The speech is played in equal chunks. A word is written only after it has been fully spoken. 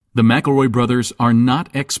The McElroy brothers are not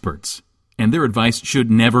experts, and their advice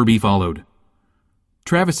should never be followed.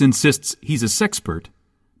 Travis insists he's a sexpert,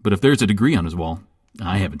 but if there's a degree on his wall,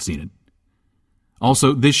 I haven't seen it.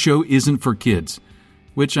 Also, this show isn't for kids,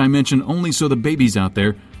 which I mention only so the babies out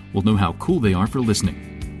there will know how cool they are for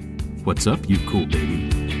listening. What's up, you cool baby?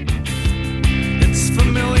 It's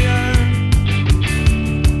familiar,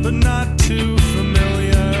 but not too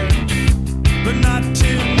familiar, but not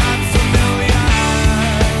too not familiar.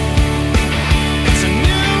 It's a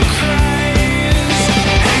new craze.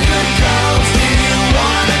 Hey, good girls, do you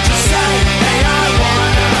wanna just say, hey, I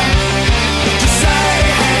wanna? Just say,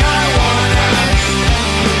 hey, I wanna.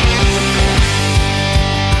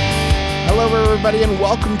 Hello, everybody, and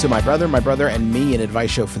welcome to My Brother, and Me, an advice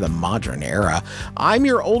show for the modern era. I'm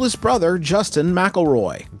your oldest brother, Justin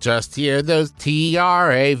McElroy. Just hear those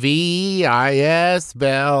TRAVIS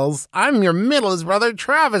bells. I'm your middleest brother,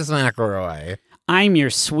 Travis McElroy. I'm your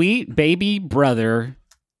sweet baby brother,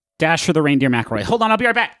 Dasher the Reindeer McElroy. Hold on, I'll be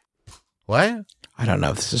right back. What? I don't know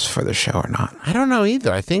if this is for the show or not. I don't know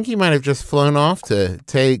either. I think he might have just flown off to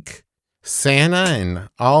take Santa and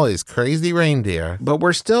all his crazy reindeer. But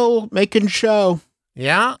we're still making show.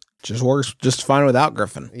 Yeah. Just works just fine without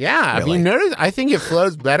Griffin. Yeah. Have Really. you noticed? I think it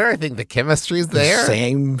flows better. I think the chemistry's there.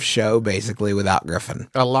 Same show, basically, without Griffin.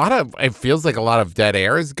 It feels like a lot of dead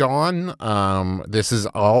air is gone. This is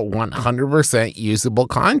all 100% usable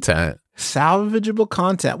content. Salvageable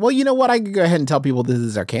content. Well, you know what? I could go ahead and tell people this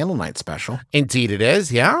is our Candle Night special. Indeed it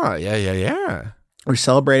is. Yeah. We're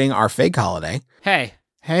celebrating our fake holiday.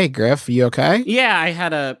 Hey, Griff, you okay?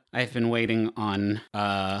 yeah, I've been waiting on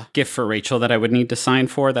a gift for Rachel that I would need to sign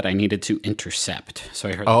for that I needed to intercept. So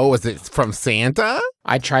I heard. Oh, was it from Santa?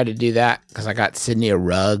 I tried to do that because I got Sydney a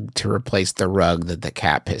rug to replace the rug that the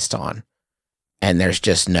cat pissed on. And there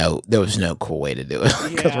was no cool way to do it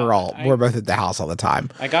because Yeah, we're both at the house all the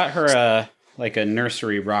time. I got her a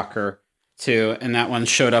nursery rocker too, and that one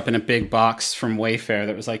showed up in a big box from Wayfair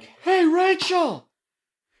that was like, "Hey, Rachel,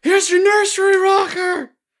 here's your nursery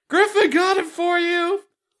rocker. Griffin got it for you.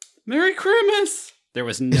 Merry Christmas." There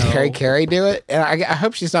was no. Did Carrie do it? And I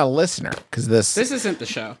hope she's not a listener because this. This isn't the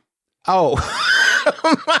show. Oh,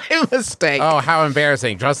 my mistake. Oh, how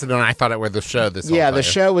embarrassing. Justin and I thought it were the show this whole yeah, time. the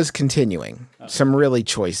show was continuing. Some really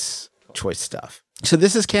choice stuff. So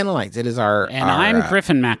this is Candlelights. It is And I'm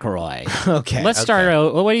Griffin McElroy. Okay. Let's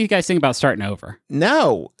start. What do you guys think about starting over?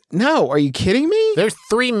 No. Are you kidding me? There's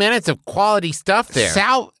 3 minutes of quality stuff there.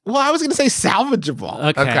 Well, I was going to say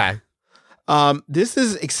salvageable. Okay. This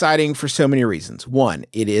is exciting for so many reasons. One,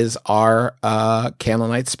 it is our Candle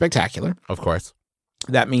Night Spectacular. Of course.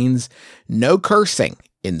 That means no cursing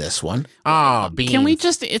in this one. Oh, beans. Can we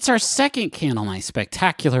just? It's our second Candle Night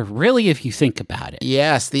Spectacular, really, if you think about it.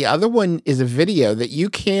 Yes, the other one is a video that you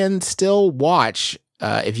can still watch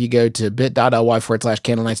if you go to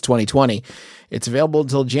bit.ly/candlenights2020. It's available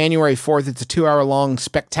until January 4th. It's a 2-hour-long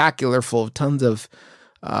spectacular full of tons of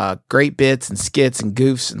great bits and skits and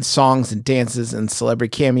goofs and songs and dances and celebrity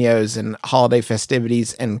cameos and holiday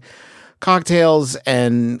festivities and cocktails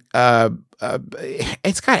and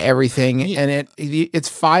it's got everything, and it's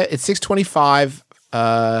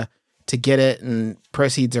 $6.25 to get it, and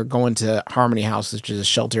proceeds are going to Harmony House, which is a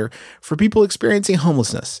shelter for people experiencing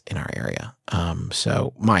homelessness in our area.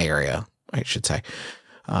 So my area, I should say.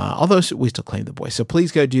 Although we still claim the boy. So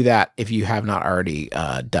please go do that if you have not already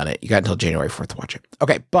done it. You got until January 4th to watch it.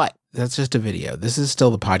 Okay, but that's just a video. This is still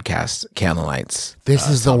the podcast, Candlelights. This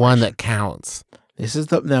is the one that counts. This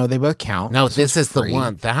is no, they both count. No, this is the free.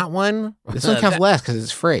 one. That one? This one counts less because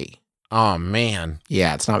it's free. Oh, man.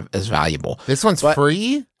 Yeah, it's not as valuable. This one's But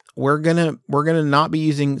free? We're gonna not be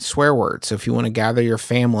using swear words. So if you want to gather your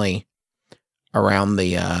family around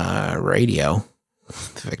the radio,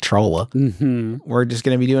 the Victrola, we're just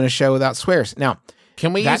gonna be doing a show without swears. Now,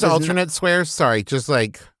 Can we that use does alternate swears? Sorry, just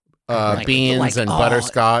like beans like, and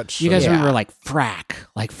butterscotch. You guys Yeah. remember like frack,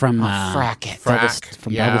 like from frack it. From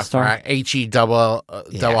Bubble Star? Frack. HE double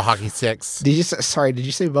Yeah. hockey sticks. Did you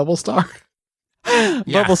say Bubble Star?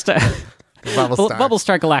 Bubble Star, Bubble Star. Bubble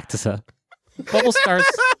Star Galactica, Bubble Star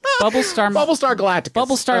Galactica.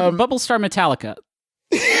 Bubble Star Metallica.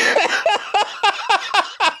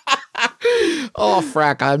 Oh,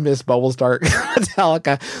 frack! I miss Bubble Star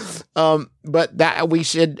Metallica. But that we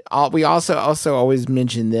also always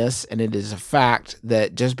mention this, and it is a fact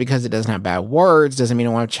that just because it doesn't have bad words doesn't mean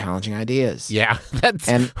it won't have challenging ideas. Yeah.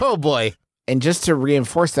 Oh, boy. And just to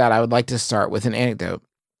reinforce that, I would like to start with an anecdote.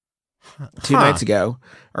 2 nights ago,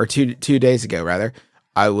 or 2 days ago, rather,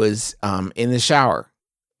 I was in the shower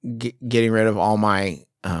getting rid of all my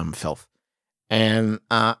filth. And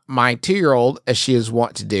my 2-year-old, as she is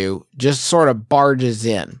wont to do, just sort of barges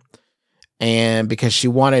in. And because she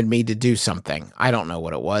wanted me to do something. I don't know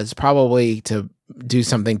what it was. Probably to do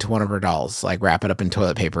something to one of her dolls, like wrap it up in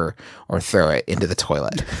toilet paper or throw it into the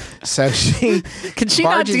toilet. So she Can she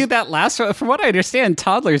not do that last one? From what I understand,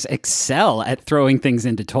 toddlers excel at throwing things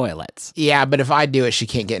into toilets. Yeah, but if I do it, she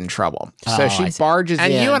can't get in trouble. So Oh, I she see. barges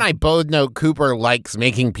And in. you and I both know Cooper likes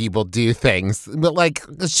making people do things, but like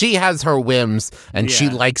she has her whims and she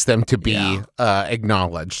Yeah. likes them to be Yeah.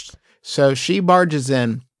 acknowledged. So she barges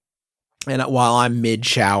in, and while I'm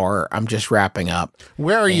mid-shower, I'm just wrapping up.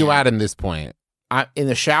 Where are you Yeah. at in this point? I'm in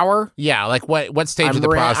the shower. Yeah, like what stage I'm of the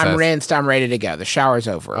process? I'm rinsed. I'm ready to go. The shower's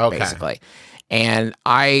over, Okay. basically. And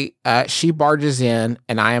she barges in,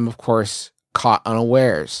 and I am, of course, caught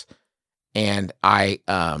unawares. And I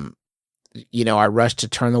rush to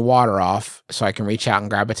turn the water off so I can reach out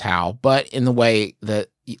and grab a towel. But in the way that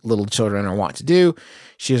little children are wont to do,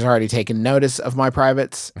 she has already taken notice of my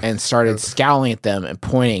privates and started scowling at them and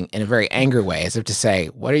pointing in a very angry way, as if to say,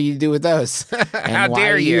 "What do you do with those? And How why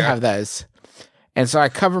dare do you you?" have those?" And so I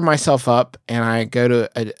cover myself up and I go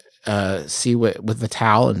to see with the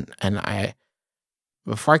towel, and I,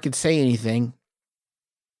 before I could say anything,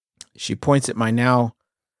 she points at my now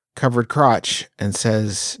covered crotch and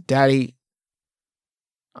says, "Daddy,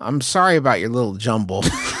 I'm sorry about your little jumble."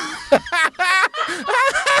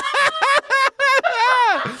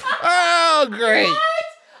 Oh, great.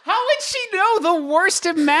 How would she know the worst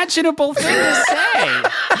imaginable thing to say?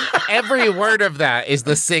 Every word of that is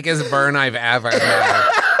the sickest burn I've ever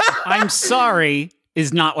had. I'm sorry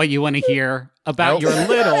is not what you want to hear about your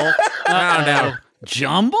little No.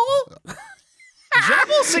 jumble?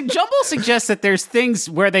 Jumble suggests that there's things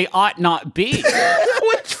where they ought not be.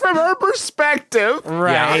 Which, from her perspective,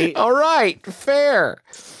 Right. all right, fair.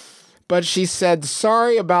 But she said,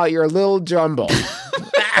 "Sorry about your little jumble."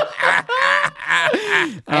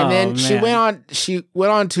 And then she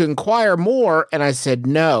went on to inquire more, and I said,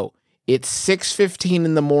 "No, it's 6:15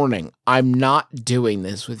 in the morning. I'm not doing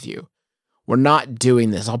this with you. We're not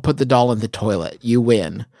doing this. I'll put the doll in the toilet. You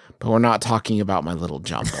win, but we're not talking about my little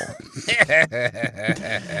jumble."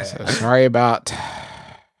 So sorry about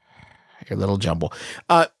your little jumble.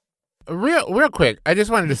 Real quick, I just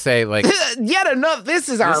wanted to say, like, Yet another. This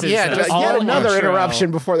is our This is yet all another intro. interruption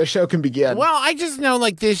before the show can begin. well, I just know,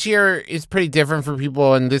 like, this year is pretty different for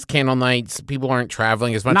people, and this candle nights, people aren't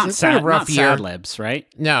traveling as much. Not It's been sad, a rough not year. sad libs, right?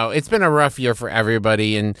 No, it's been a rough year for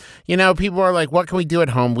everybody. And, people are like, what can we do at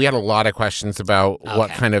home? We had a lot of questions about what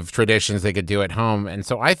Okay. kind of traditions they could do at home. And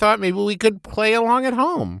so I thought maybe we could play along at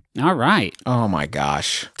home. All right. Oh my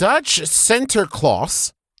gosh. Dutch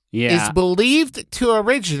Sinterklaas Yeah. is believed to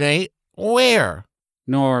originate where?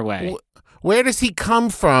 Norway. Where does he come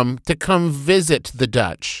from to come visit the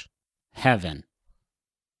Dutch? Heaven.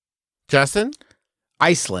 Justin?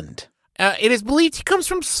 Iceland. It is believed he comes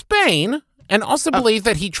from Spain, and also believed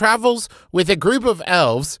that he travels with a group of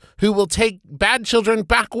elves who will take bad children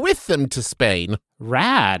back with them to Spain.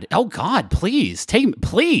 Rad. Oh God, please.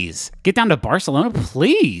 Please. Get down to Barcelona,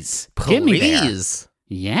 please. Get me there. Please.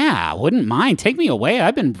 Yeah, wouldn't mind. Take me away.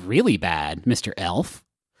 I've been really bad, Mr. Elf.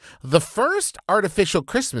 The first artificial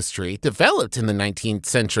Christmas tree developed in the 19th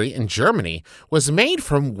century in Germany was made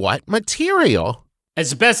from what material?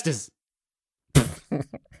 Asbestos.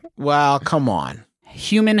 Well, come on.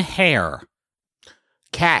 Human hair.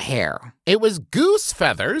 Cat hair. It was goose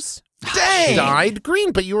feathers Dang. dyed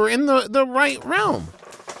green, but you were in the right realm.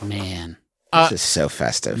 Man. This is so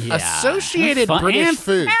festive. Yeah. Associated Fun- British and-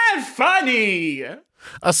 Foods. and funny.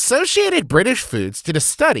 Associated British Foods did a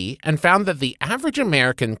study and found that the average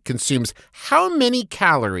American consumes how many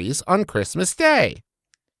calories on Christmas Day?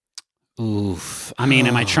 Oof. I mean,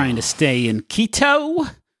 am I trying to stay in keto?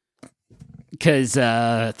 Because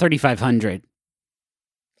 3,500.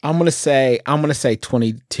 I'm gonna say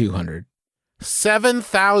 2,200.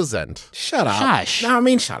 7,000. Shut up. Shush. No, I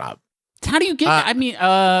mean shut up. How do you get? I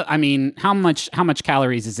mean, how much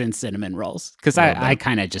calories is in cinnamon rolls? Because I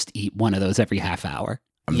kind of just eat one of those every half hour.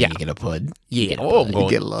 I mean, Yeah. you get a pud. Yeah. You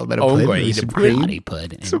get a little bit of I'm pud. going to maybe eat some a cream. Body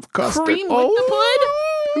pud. and Some custard. Cream with the pud?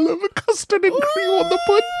 I love a custard and cream on the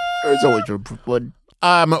pud. There's always a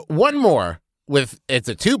pud. One more it's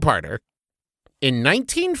a two-parter. In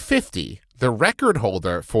 1950, the record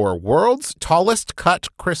holder for world's tallest cut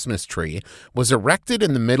Christmas tree was erected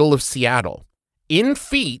in the middle of Seattle. In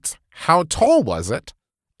feet, how tall was it?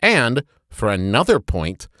 And for another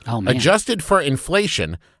point, Oh, man. adjusted for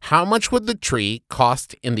inflation, how much would the tree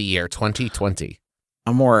cost in the year 2020?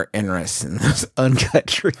 I'm more interested in those uncut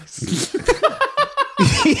trees.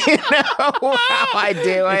 You know how I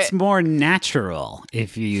do it. It's more natural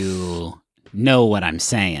if you know what I'm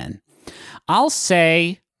saying. I'll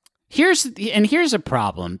say here's a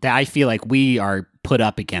problem that I feel like we are put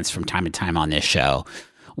up against from time to time on this show,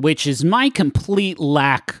 which is my complete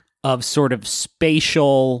lack of sort of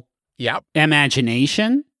spatial Yep.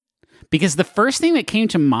 imagination. Because the first thing that came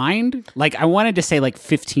to mind, like I wanted to say like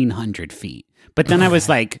 1,500 feet, but then I was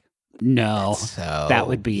like, no, So that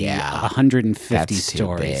would be yeah, 150 that's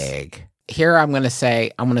stories. too big. Here I'm gonna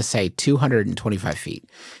say 225 feet.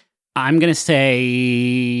 I'm gonna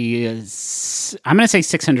say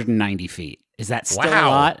 690 feet. Is that still a Wow.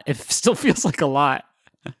 lot? It still feels like a lot.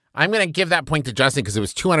 I'm going to give that point to Justin because it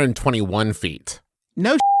was 221 feet.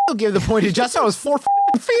 No, I'll give the point to Justin. I was 4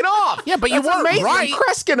 feet off. Yeah, but you That's weren't amazing. right.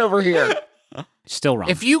 Kreskin over here. Still wrong.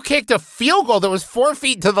 If you kicked a field goal that was 4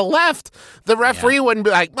 feet to the left, the referee wouldn't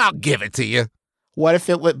be like, I'll give it to you. What if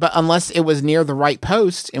it would? But unless it was near the right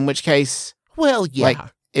post, in which case, Well, yeah. like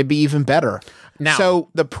it'd be even better. Now, So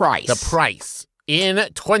the price. the price in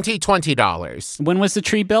 $2020. when was the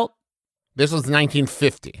tree built? This was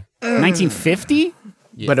 1950. 1950?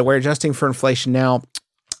 But we're adjusting for inflation now.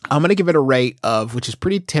 I'm going to give it a rate of, which is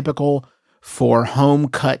pretty typical for home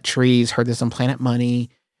cut trees. Heard this on Planet Money.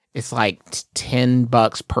 It's like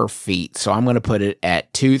 $10 per feet. So I'm going to put it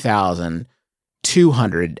at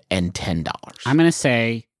 $2,210. I'm going to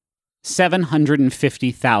say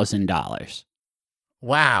 $750,000.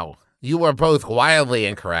 Wow. You were both wildly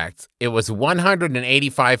incorrect. It was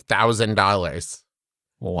 $185,000.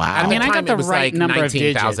 Wow. I mean, I got the right number of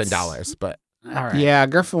digits. $19,000, but All right. Yeah,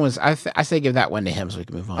 Griffin was. I say give that one to him so we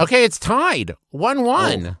can move on. okay, it's tied.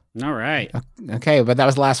 1-1. All right. Okay, but that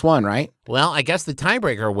was the last one, right? Well, I guess the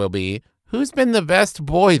tiebreaker will be who's been the best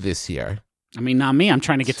boy this year? I mean, not me. I'm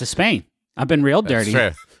trying to get to Spain. I've been real dirty.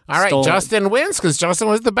 That's true. All right, Stole- Justin wins because Justin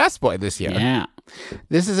was the best boy this year. Yeah.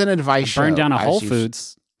 This is an advice show. Burned down a as Whole you-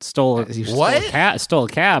 Foods. Stole as you- What? Stole a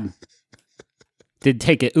cab. Did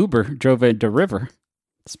take an Uber. Drove it to River.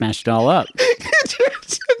 Smashed it all up.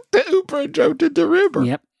 The Uber drove to the river.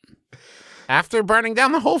 Yep. After burning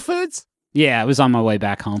down the Whole Foods? Yeah, it was on my way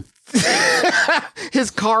back home.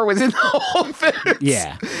 His car was in the Whole Foods.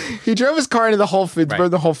 Yeah. He drove his car into the Whole Foods, Right.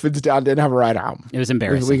 burned the Whole Foods down, didn't have a ride home. It was We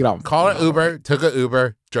embarrassing. get on. Called an Uber, took an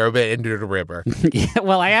Uber, drove it into the river. Yeah,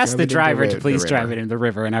 well, I asked Drove the it into driver the to please river. drive it in the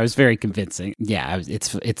river, and I was very convincing. Yeah,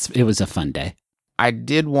 it was a fun day. I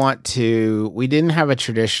did want to. We didn't have a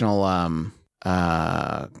traditional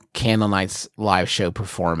Candle Nights live show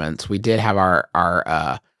performance. We did have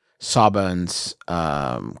our Sawbones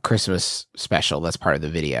Christmas special. That's part of the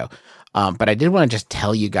video. But I did want to just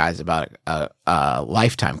tell you guys about a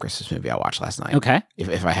Lifetime Christmas movie I watched last night. Okay.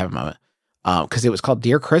 If I have a moment. Because it was called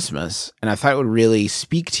Dear Christmas, and I thought it would really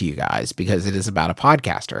speak to you guys because it is about a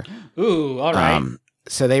podcaster. Ooh, all right.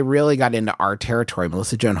 So they really got into our territory.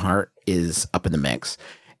 Melissa Joan Hart is up in the mix,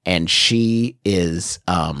 and she is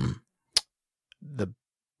the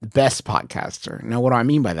best podcaster. Now, what do I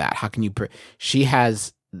mean by that? How can you? She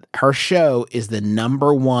has her show is the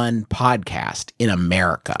 #1 podcast in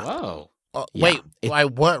America. Whoa. Yeah. Wait, It- why?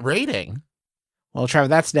 What rating? Well, Trevor,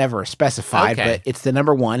 that's never specified, Okay. but it's the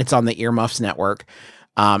 #1. It's on the Earmuffs Network.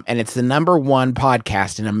 And it's the #1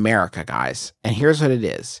 podcast in America, guys. And here's what it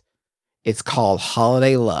is. It's called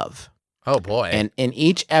Holiday Love. Oh boy! And in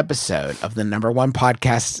each episode of the #1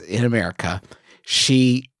 podcast in America,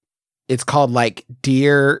 it's called like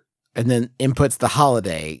Dear, and then inputs the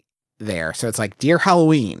holiday there. So it's like Dear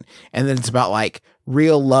Halloween. And then it's about like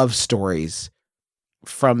real love stories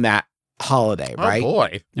from that holiday, oh right?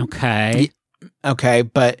 boy! Okay. Okay,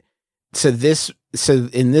 but so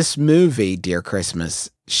in this movie, Dear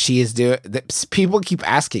Christmas, she is doing. People keep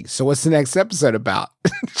asking, so what's the next episode about?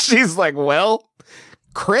 She's like, well,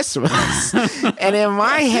 Christmas. And in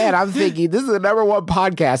my head, I'm thinking, this is the #1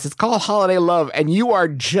 podcast. It's called Holiday Love, and you are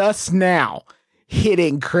just now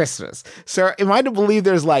hitting Christmas. So am I to believe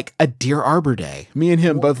there's like a Dear Arbor Day? Me and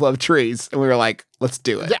him both love trees, and we were like, let's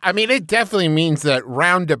do it. Yeah, I mean, it definitely means that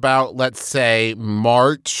roundabout, let's say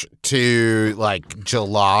March to like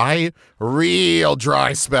July, real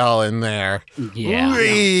dry spell in there. Yeah.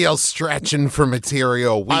 Real stretching for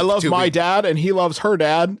material. I love my dad and he loves her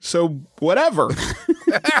dad, so whatever.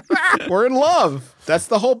 We're in love. That's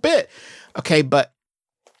the whole bit. Okay, but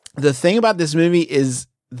the thing about this movie is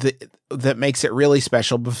that makes it really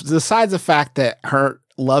special, besides the fact that her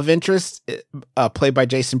love interest, played by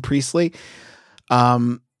Jason Priestley,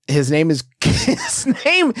 his name is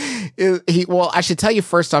well, I should tell you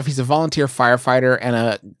first off, he's a volunteer firefighter and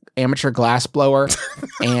a amateur glass blower,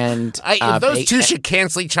 and those two should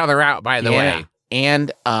cancel each other out, by the way.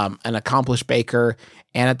 and an accomplished baker.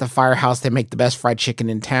 And at the firehouse, they make the best fried chicken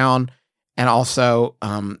in town. and also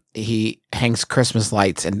he hangs Christmas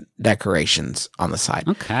lights and decorations on the side.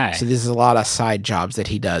 Okay. So this is a lot of side jobs that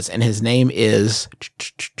he does, and his name is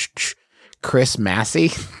Chris Massey.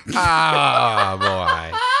 Oh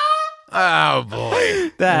boy. Oh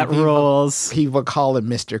boy. That rules. People call him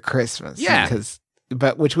Mr. Christmas. Yeah.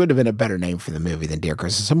 Which would have been a better name for the movie than Dear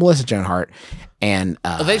Christmas. So Melissa Joan Hart and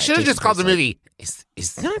They should have Jason just called the Priestley. movie.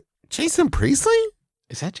 Is that Jason Priestley?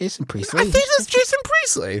 Is that Jason Priestley? I think that's Jason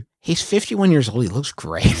Priestley. He's 51 years old. He looks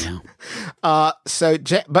great. But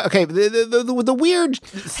okay, the weird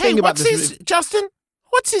thing about what's this his Justin?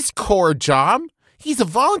 What's his core job? He's a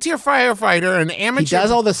volunteer firefighter, an amateur. he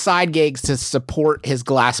does all the side gigs to support his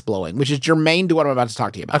glass blowing, which is germane to what I'm about to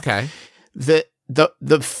talk to you about. Okay.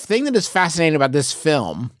 The thing that is fascinating about this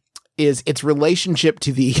film is its relationship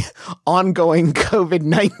to the ongoing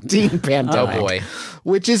COVID-19 pandemic. Oh boy.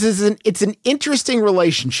 Which it's an interesting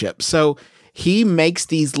relationship. So he makes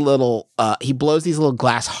these little he blows these little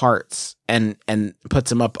glass hearts and puts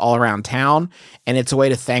them up all around town, and it's a way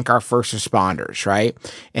to thank our first responders, right?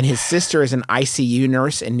 And his sister is an ICU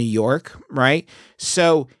nurse in New York, right?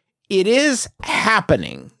 So it is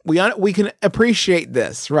happening. We can appreciate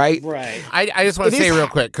this, right? Right. I just want It to say is real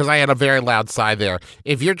quick, because I had a very loud sigh there.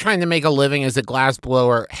 If you're trying to make a living as a glass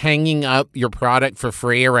blower, hanging up your product for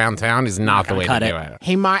free around town is not the way to cut do it.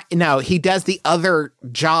 it. He does the other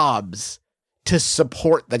jobs to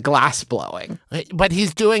support the glass blowing. But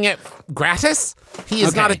he's doing it gratis? He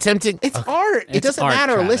is not Okay. attempting. It's art. It It's doesn't art,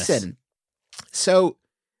 matter. Travis. Listen. So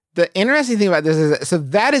the interesting thing about this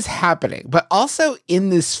is that is happening, but also in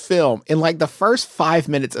this film, in like the first 5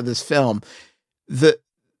 minutes of this film,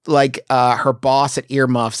 her boss at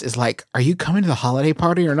Earmuffs is like, "Are you coming to the holiday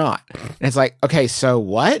party or not?" And it's like, "Okay, so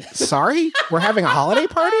what? Sorry, we're having a holiday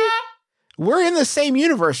party? We're in the same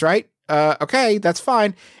universe, right? Okay, that's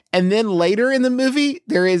fine." And then later in the movie,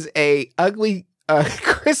 there is a ugly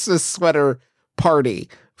Christmas sweater party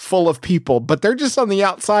full of people, but they're just on the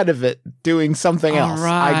outside of it doing something else. All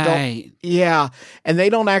right. Yeah, and they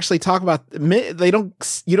don't actually talk about.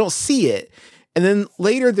 You don't see it. And then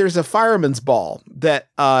later, there's a fireman's ball that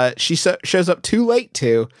she shows up too late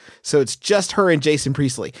to, so it's just her and Jason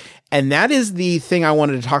Priestley. And that is the thing I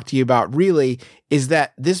wanted to talk to you about. Really, is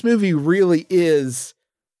that this movie really is.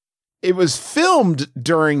 It was filmed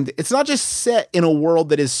during. It's not just set in a world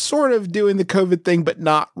that is sort of doing the COVID thing, but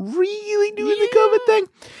not really doing the COVID thing.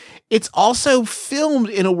 It's also filmed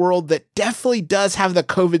in a world that definitely does have the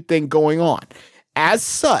COVID thing going on. As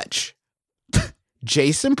such,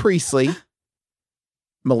 Jason Priestley,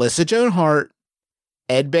 Melissa Joan Hart,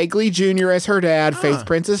 Ed Begley Jr. as her dad, Faith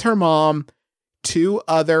Prince as her mom, two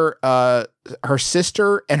other, her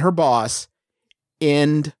sister and her boss,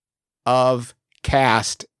 end of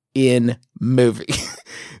cast in movie.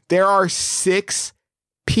 There are 6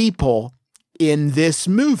 people in this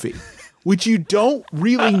movie, which you don't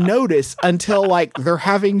really notice until like they're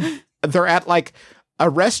at like a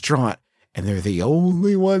restaurant and they're the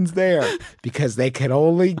only ones there because they can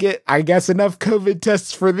only get, I guess, enough COVID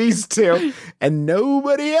tests for these 2 and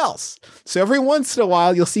nobody else. So every once in a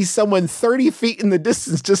while, you'll see someone 30 feet in the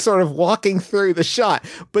distance just sort of walking through the shot,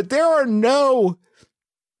 but there are no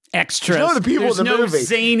Extras. No, the people There's in the no movie.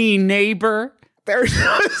 zany neighbor. There's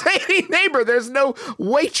no zany neighbor. There's no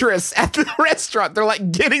waitress at the restaurant. They're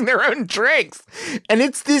like getting their own drinks. And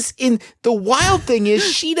it's this the wild thing is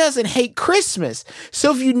she doesn't hate Christmas.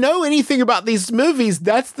 So if you know anything about these movies,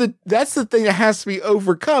 that's the thing that has to be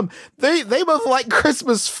overcome. They both like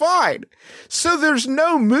Christmas fine. So there's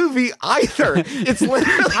no movie either. It's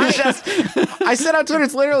literally just I said on Twitter,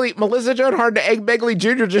 it's literally Melissa Joan Hart and Ed Begley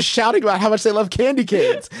Jr. just shouting about how much they love candy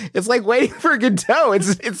canes. It's like waiting for Godot.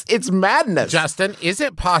 It's madness. Justin, is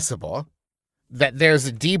it possible that there's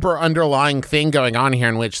a deeper underlying thing going on here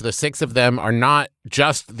in which the 6 of them are not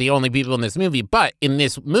just the only people in this movie, but in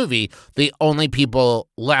this movie, the only people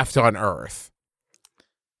left on Earth?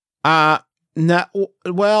 No,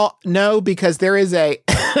 well, no, because there is a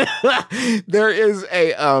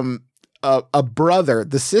a brother.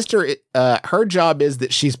 The sister, her job is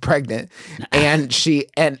that she's pregnant, and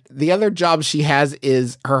the other job she has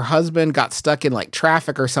is her husband got stuck in like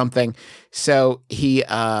traffic or something, so he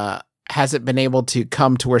hasn't been able to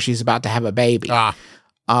come to where she's about to have a baby.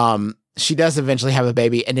 She does eventually have a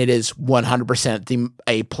baby, and it is 100%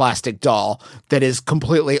 a plastic doll that is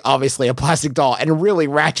completely obviously a plastic doll, and really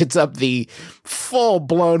ratchets up the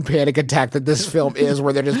full-blown panic attack that this film is,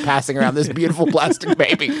 where they're just passing around this beautiful plastic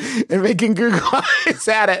baby and making Google eyes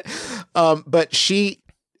at it. But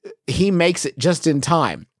he makes it just in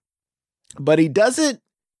time, but he doesn't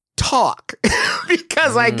talk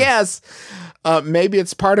because I guess Maybe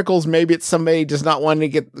it's particles. Maybe it's somebody does not want to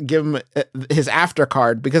give him his after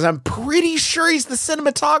card because I'm pretty sure he's the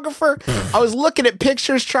cinematographer. I was looking at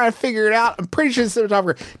pictures trying to figure it out. I'm pretty sure the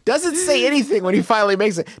cinematographer doesn't say anything when he finally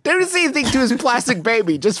makes it. Doesn't say anything to his plastic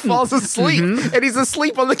baby. Just falls asleep and he's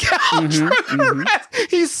asleep on the couch.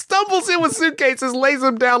 He stumbles in with suitcases, lays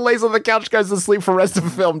him down, lays on the couch, goes to sleep for the rest of the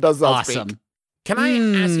film. Does not Awesome. speak. Can I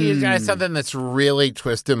ask you guys something that's really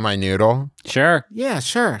twisted my noodle? Sure. Yeah,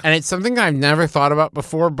 sure. And it's something I've never thought about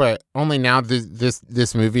before, but only now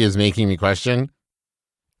this movie is making me question.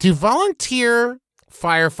 Do volunteer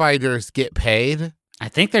firefighters get paid? I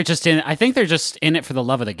think they're just in it for the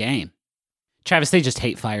love of the game. Travis, they just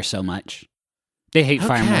hate fire so much. They hate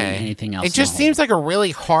fire more than anything else. It just seems like a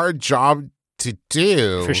really hard job to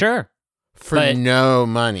do. for sure. For But- no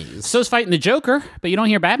money. So's fighting the Joker, but you don't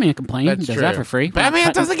hear Batman complain. That's He does true. that for free.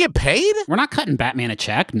 Batman doesn't get paid? We're not cutting Batman a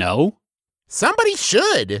check. No. Somebody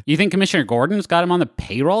should. You think Commissioner Gordon's got him on the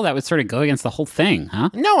payroll? That would sort of go against the whole thing, huh?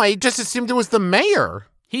 No, I just assumed it was the mayor.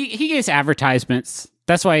 He gets advertisements.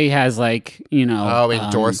 That's why he has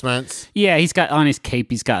Endorsements. Yeah, he's got on his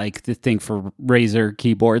cape. He's got like the thing for Razer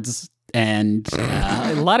keyboards and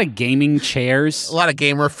a lot of gaming chairs, A lot of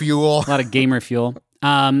gamer fuel. a lot of gamer fuel.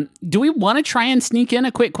 Do we want to try and sneak in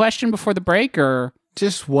a quick question before the break, or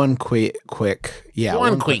Just one quick. Yeah,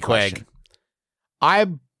 One quick. question. I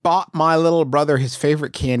bought my little brother his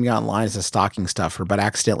favorite candy online as a stocking stuffer, but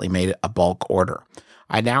accidentally made a bulk order.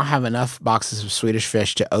 I now have enough boxes of Swedish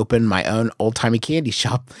Fish to open my own old-timey candy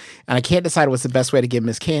shop, and I can't decide what's the best way to give him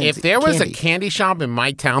his candy. If there was a candy shop in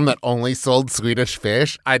my town that only sold Swedish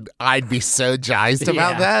Fish, I'd be so jazzed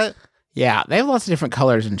about Yeah. that. Yeah, they have lots of different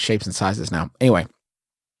colors and shapes and sizes now. Anyway,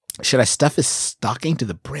 should I stuff his stocking to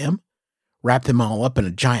the brim? Wrap them all up in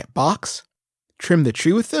a giant box? Trim the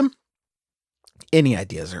tree with them? Any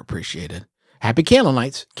ideas are appreciated. Happy Candle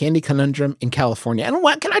Nights, Candy Conundrum in California. And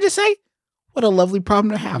what can I just say? What a lovely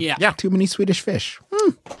problem to have. Yeah. Yeah. Too many Swedish fish.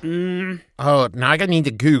 Oh, now I need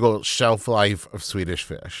to Google shelf life of Swedish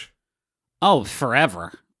Fish.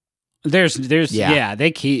 forever? There's Yeah.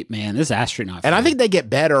 they keep, man, this astronaut. And I food. think they get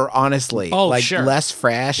better, honestly. Oh, like sure. less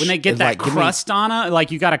fresh. when they get and, that like, give me crust on it,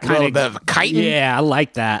 like you got to a kind little of bit of a chitin. Yeah, I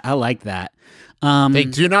like that. They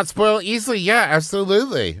do not spoil easily. Yeah,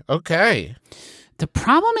 absolutely. Okay. The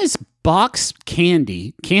problem is box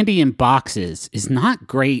candy in boxes is not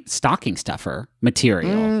great stocking stuffer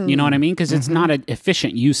material. You know what I mean? Because it's not an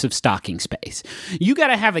efficient use of stocking space. You got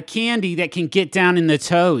to have a candy that can get down in the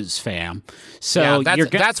toes, fam. So Yeah,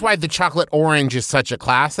 that's why the chocolate orange is such a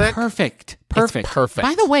classic. perfect. perfect.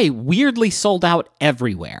 By the way, weirdly sold out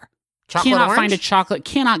everywhere. Chocolate Cannot orange? find a chocolate.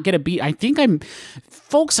 Cannot get a beat. I think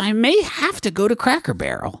folks. I may have to go to Cracker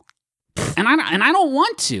Barrel, and I don't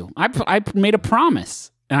want to. I made a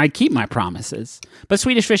promise, and I keep my promises. But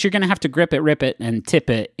Swedish Fish, you're going to have to grip it, rip it, and tip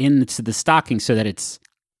it into the stocking so that it's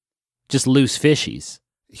just loose fishies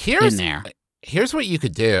in there. Here's what you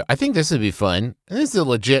could do. I think this would be fun. And this is a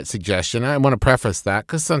legit suggestion. I want to preface that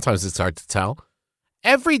because sometimes it's hard to tell.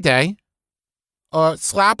 Every day,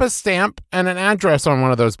 slap a stamp and an address on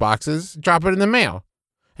one of those boxes, drop it in the mail.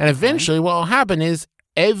 And eventually what will happen is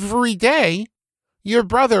every day, your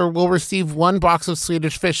brother will receive one box of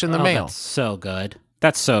Swedish Fish in the mail. That's so good.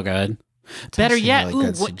 That's so good. That's Better actually a yet, really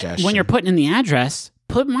good when suggestion. you're putting in the address,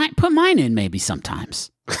 put mine in maybe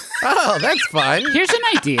sometimes. Oh, that's fun. Here's an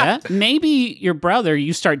idea. Maybe your brother,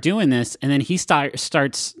 you start doing this, and then he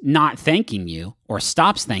starts not thanking you or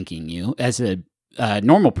stops thanking you, as a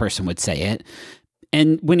normal person would say it.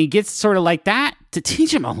 And when he gets sort of like that, to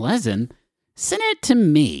teach him a lesson, send it to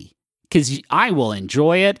me, because I will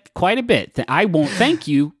enjoy it quite a bit. I won't thank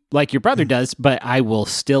you like your brother does, but I will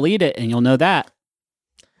still eat it, and you'll know that.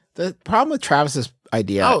 The problem with Travis's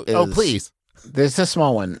idea Oh, is... please. There's a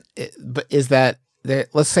small one, but is that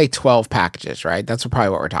let's say 12 packages, right? That's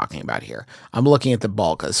probably what we're talking about here. I'm looking at the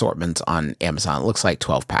bulk assortments on Amazon. It looks like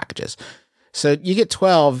 12 packages. So you get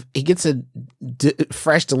 12. He gets a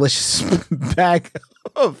fresh, delicious bag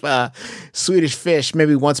of Swedish Fish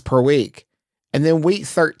maybe once per week. And then week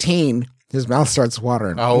 13, his mouth starts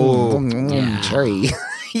watering. Oh. Yeah. Cherry.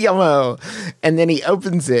 Yummo. And then he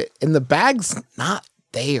opens it, and the bag's not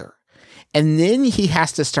there. And then he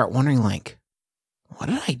has to start wondering, like, what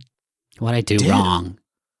What I do Did. wrong.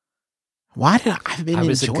 Why did I've been I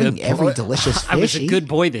was a enjoying good every boy. delicious fish? I was a good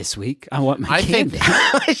boy this week. I want my I think- candy.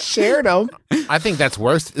 I shared them. I think that's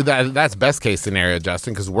worst. That's best case scenario,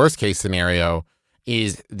 Justin, because worst case scenario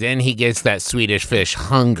is then he gets that Swedish Fish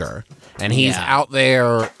hunger. And he's Yeah. out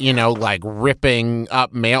there, like ripping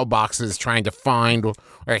up mailboxes trying to find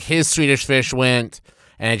where his Swedish Fish went.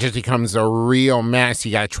 And it just becomes a real mess.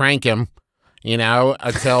 You got to trank him.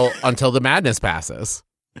 until the madness passes.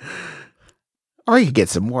 Or you get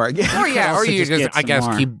some more. Or yeah, or also you just get just, I some guess,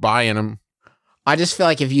 more. keep buying them. I just feel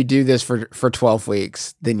like if you do this for 12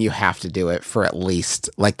 weeks, then you have to do it for at least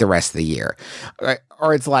like the rest of the year.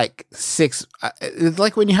 Or it's like it's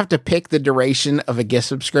like when you have to pick the duration of a gift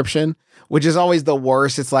subscription, which is always the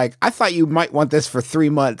worst. It's like, I thought you might want this for 3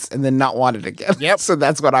 months and then not want it again. Yep. So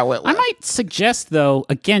that's what I went with. I might suggest, though,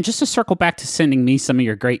 again, just to circle back to sending me some of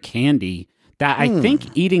your great candy, that I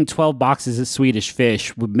think eating 12 boxes of Swedish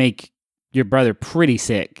Fish would make your brother pretty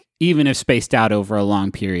sick, even if spaced out over a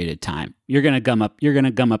long period of time. You're gonna gum up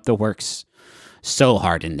the works so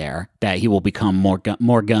hard in there that he will become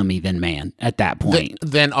more gummy than man at that point.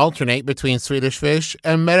 Then alternate between Swedish Fish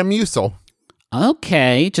and Metamucil.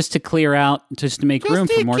 Okay, just to make room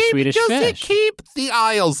for more Swedish just Fish. to keep the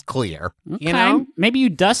aisles clear. Okay. Maybe you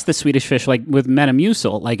dust the Swedish Fish like with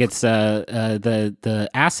Metamucil, like it's the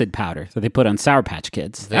acid powder that they put on Sour Patch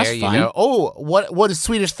Kids. That's There you fun. go. Oh, what does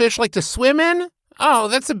Swedish Fish like to swim in? Oh,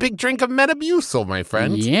 that's a big drink of Metamucil, my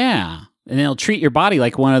friend. Yeah. And it'll treat your body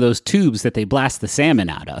like one of those tubes that they blast the salmon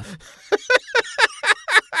out of.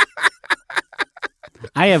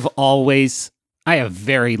 I have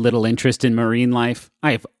very little interest in marine life.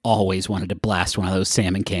 I have always wanted to blast one of those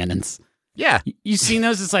salmon cannons. Yeah. You seen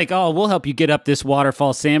those? It's like, oh, we'll help you get up this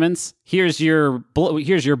waterfall salmons. Here's your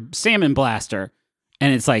salmon blaster.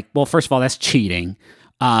 And it's like, well, first of all, that's cheating.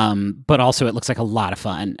 But also it looks like a lot of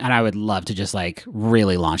fun. And I would love to just like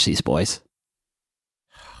really launch these boys.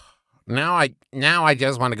 Now I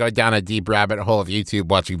just want to go down a deep rabbit hole of YouTube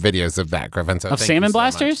watching videos of that, Griffin. So Of thank you salmon so much.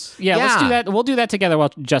 blasters? Yeah, let's do that. We'll do that together while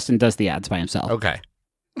Justin does the ads by himself. Okay.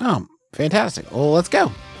 Oh, fantastic. Well, let's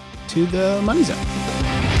go to the money zone.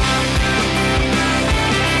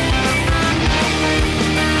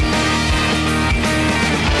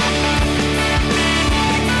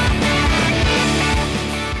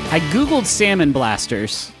 I Googled salmon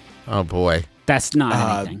blasters. Oh boy. That's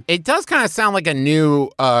not anything. It does kind of sound like a new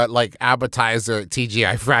like appetizer at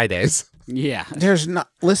TGI Fridays. Yeah. There's not.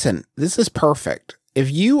 Listen, this is perfect.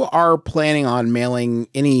 If you are planning on mailing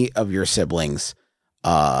any of your siblings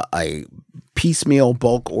a piecemeal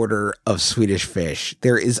bulk order of Swedish Fish,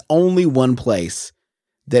 there is only one place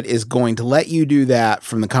that is going to let you do that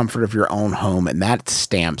from the comfort of your own home, and that's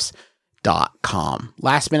Stamps.com.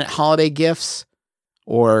 Last minute holiday gifts,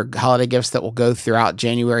 or holiday gifts that will go throughout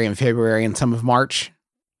January and February and some of March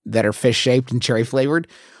that are fish shaped and cherry flavored.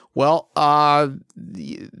 Well,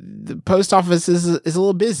 the post office is a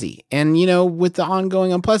little busy, and with the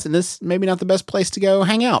ongoing unpleasantness, maybe not the best place to go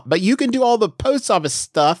hang out. But you can do all the post office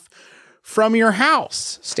stuff from your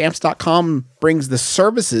house. Stamps.com brings the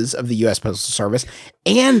services of the U.S. Postal Service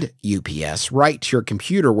and UPS right to your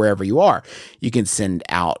computer wherever you are. You can send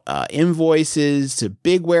out invoices to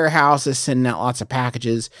big warehouses, sending out lots of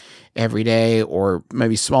packages every day, or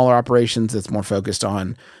maybe smaller operations that's more focused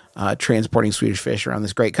on transporting Swedish Fish around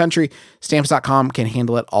this great country. Stamps.com can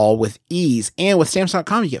handle it all with ease. And with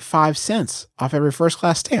Stamps.com, you get 5 cents off every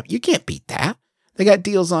first-class stamp. You can't beat that. They got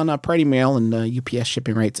deals on Priority Mail and UPS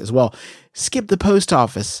shipping rates as well. Skip the post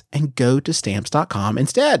office and go to Stamps.com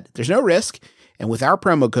instead. There's no risk. And with our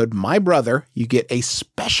promo code MYBROTHER, you get a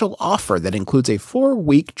special offer that includes a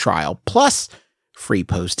 4-week trial plus free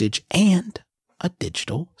postage and a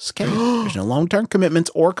digital scale. There's no long-term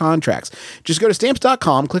commitments or contracts. Just go to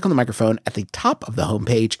Stamps.com, click on the microphone at the top of the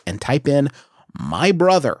homepage, and type in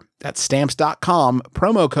MYBROTHER. That's Stamps.com,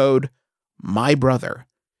 promo code MYBROTHER.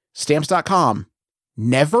 Stamps.com.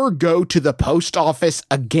 Never go to the post office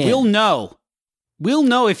again. We'll know. We'll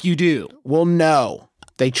know if you do. We'll know.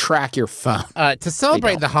 They track your phone. To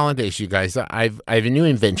celebrate don't. the holidays, you guys, I have a new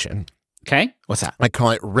invention. Okay. What's that? I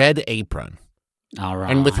call it Red Apron. All right.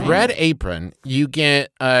 And with Red Apron, you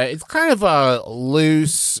get, it's kind of a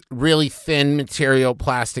loose, really thin material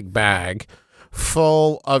plastic bag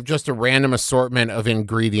full of just a random assortment of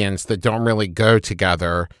ingredients that don't really go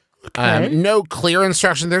together. No clear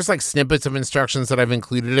instruction. There's like snippets of instructions that I've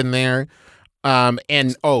included in there. And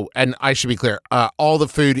I should be clear. All the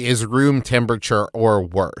food is room temperature or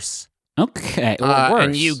worse. Okay. Or worse.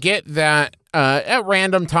 And you get that at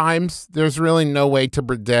random times. There's really no way to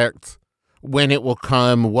predict when it will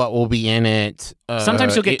come, what will be in it.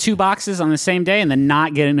 Sometimes you'll get 2 boxes on the same day and then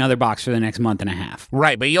not get another box for the next month and a half.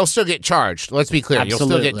 Right, but you'll still get charged. Let's be clear. You'll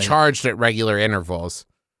still Absolutely. get charged at regular intervals.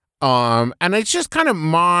 And it's just kind of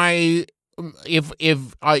my,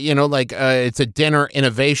 it's a dinner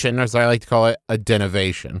innovation, as I like to call it, a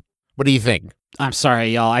denovation. What do you think? I'm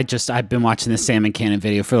sorry, y'all. I've been watching the salmon cannon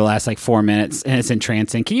video for the last 4 minutes, and it's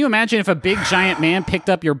entrancing. Can you imagine if a big giant man picked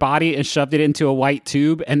up your body and shoved it into a white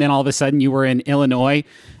tube, and then all of a sudden you were in Illinois,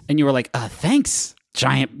 And you were like, thanks,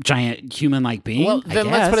 giant human-like being. Well, I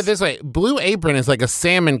then let's put it guess. this way. Blue Apron is like a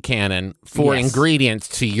salmon cannon for Yes. ingredients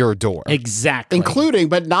to your door. Exactly. Including,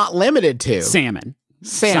 but not limited to. salmon.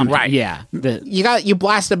 Salmon. Something, right. Yeah. You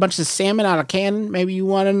blasted a bunch of salmon out of a can. Maybe you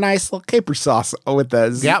want a nice little caper sauce with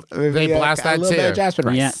those. Yep, they blast that a little bit of too. jasmine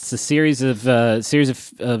rice. Yeah, it's a series of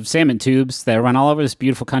salmon tubes that run all over this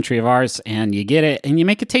beautiful country of ours, and you get it, and you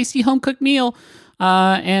make a tasty home cooked meal,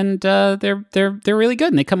 and they're really good,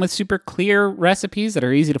 and they come with super clear recipes that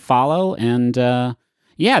are easy to follow, and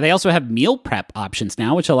they also have meal prep options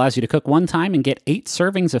now, which allows you to cook one time and get 8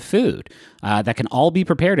 servings of food that can all be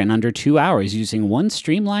prepared in under 2 hours using one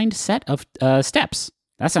streamlined set of steps.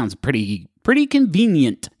 That sounds pretty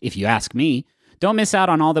convenient, if you ask me. Don't miss out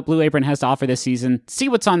on all that Blue Apron has to offer this season. See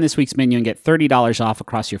what's on this week's menu and get $30 off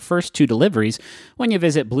across your first 2 deliveries when you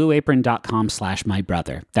visit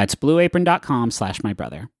blueapron.com/mybrother. That's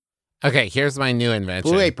blueapron.com/mybrother. Okay, here's my new invention.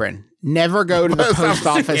 Blue Apron. Never go to the post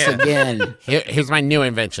office again. Here's my new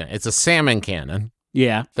invention. It's a salmon cannon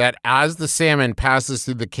Yeah. that as the salmon passes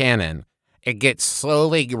through the cannon, it gets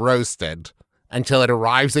slowly roasted until it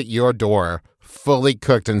arrives at your door, fully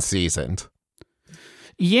cooked and seasoned.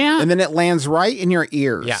 Yeah. And then it lands right in your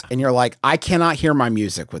ears. Yeah. And you're like, I cannot hear my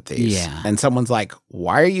music with these. Yeah. And someone's like,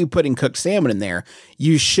 why are you putting cooked salmon in there?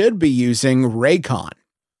 You should be using Raycon.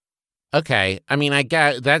 Okay, I mean, I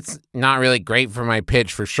guess that's not really great for my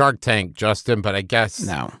pitch for Shark Tank, Justin, but I guess.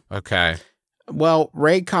 No. Okay. Well,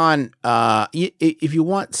 Raycon, if you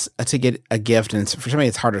want to get a gift, and for somebody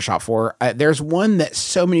it's hard to shop for, there's one that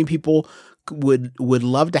so many people would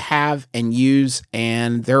love to have and use,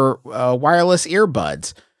 and they're wireless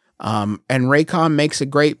earbuds. And Raycon makes a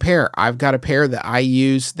great pair. I've got a pair that I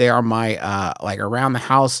use. They are my like around the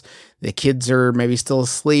house. The kids are maybe still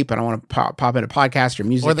asleep. I don't want to pop in a podcast or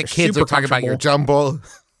music. Or the They're kids super are talking about your comfortable.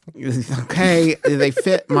 jumble. Okay, they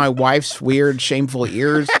fit my wife's weird, shameful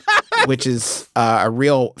ears, which is a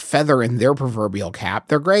real feather in their proverbial cap.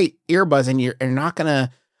 They're great earbuds, and you're not gonna.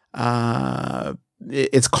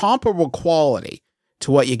 It's comparable quality to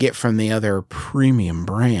what you get from the other premium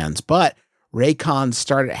brands, but Raycons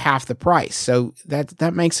start at half the price, so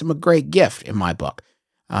that makes them a great gift in my book.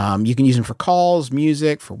 You can use them for calls,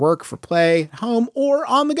 music, for work, for play, home, or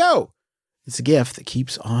on the go. It's a gift that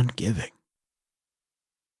keeps on giving.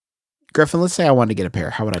 Griffin, let's say I wanted to get a pair.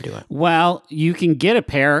 How would I do it? Well, you can get a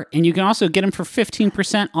pair, and you can also get them for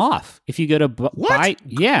 15% off if you go to buy.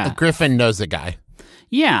 Yeah. Griffin knows a guy.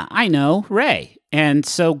 Yeah, I know, Ray. And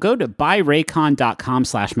so go to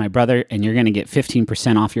buyraycon.com/mybrother, and you're going to get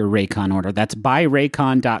 15% off your Raycon order. That's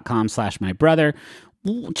buyraycon.com/mybrother.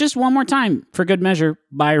 Just one more time, for good measure,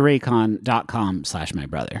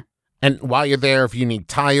 buyraycon.com/mybrother. And while you're there, if you need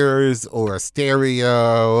tires or a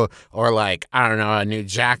stereo or like, I don't know, a new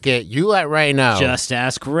jacket, you let Ray know. Just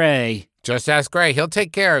ask Ray. Just ask Ray. He'll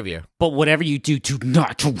take care of you. But whatever you do, do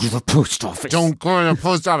not go to the post office. Don't go to the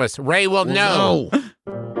post office. Ray will know.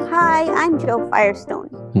 Hi, I'm Joe Firestone,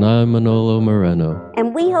 And I'm Manolo Moreno.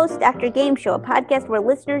 and we host Dr. Game Show, a podcast where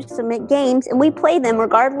listeners submit games and we play them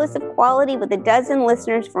regardless of quality with a dozen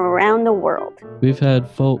listeners from around the world. We've had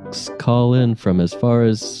folks call in from as far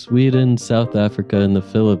as Sweden, South Africa, and the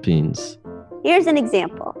Philippines. Here's an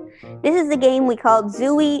example. This is a game we called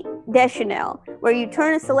Zooey Deschanel, where you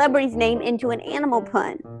turn a celebrity's name into an animal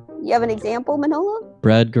pun. You have an example, Manolo?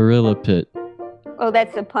 Brad Gorilla Pit. Oh,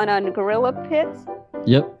 that's a pun on gorilla pits?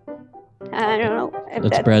 Yep, I don't know. If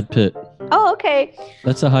that's Brad Pitt. Oh, okay.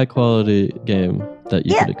 That's a high quality game that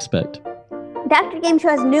you Yeah. could expect. Dr. Game Show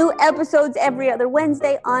has new episodes every other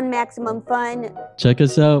Wednesday on Maximum Fun. Check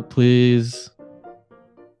us out, please.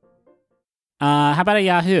 How about a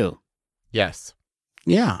Yahoo? Yes.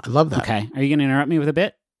 Yeah, I love that. Okay. Are you going to interrupt me with a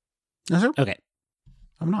bit? No, sir. Okay.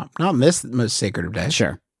 I'm not in this most sacred of days.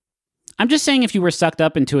 Sure. I'm just saying, if you were sucked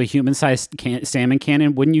up into a human-sized salmon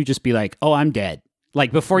cannon, wouldn't you just be like, "Oh, I'm dead"?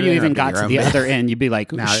 Like before you You're even interrupting got to your the own other end, you'd be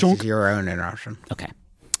like, Now this "Shunk." is your own interruption. Okay.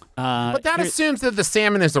 But that here- assumes that the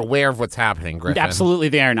salmon is aware of what's happening, Griffin. Absolutely,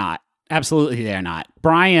 they are not. Absolutely, they are not.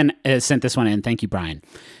 Brian sent this one in. Thank you, Brian.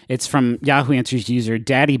 It's from Yahoo Answers user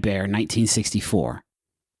Daddy Bear 1964,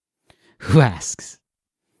 who asks,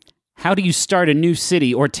 "How do you start a new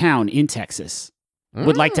city or town in Texas?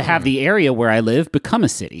 Would like to have the area where I live become a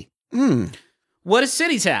city. What do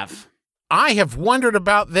cities have? I have wondered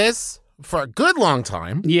about this for a good long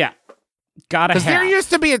time. Yeah, gotta Because there have. used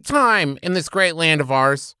to be a time in this great land of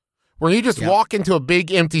ours where you just Yep. walk into a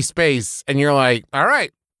big empty space and you're like, all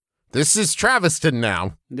right, this is Traviston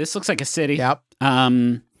now. This looks like a city. Yep.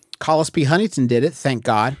 Um, Collis P. Huntington did it. Thank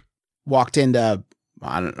God. Walked into,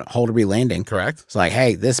 I don't know, Holderby Landing. Correct? It's like,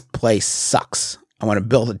 hey, this place sucks. I want to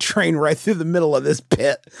build a train right through the middle of this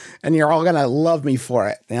pit, and you're all gonna love me for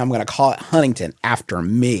it. And I'm gonna call it Huntington after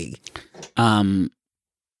me.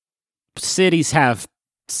 Cities have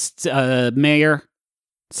mayor,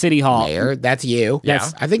 city hall. Mayor, that's you. Yeah.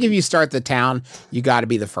 I think if you start the town, you got to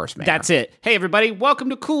be the first mayor. That's it. Hey, everybody, welcome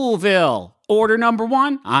to Coolville. Order number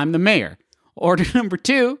 1, I'm the mayor. Order number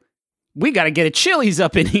 2, we got to get a Chili's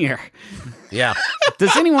up in here. Yeah.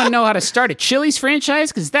 Does anyone know how to start a Chili's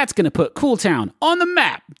franchise? Because that's going to put Cooltown on the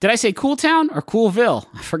map. Did I say Cooltown or Coolville?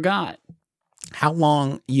 I forgot. How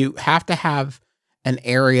long you have to have an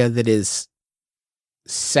area that is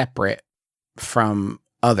separate from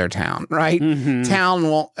other town, right? Mhm. Town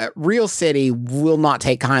won't, real city will not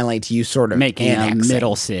take kindly to you sort of Making annexing. a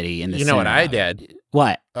middle city in the You know what center I of it. did?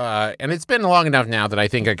 What? And it's been long enough now that I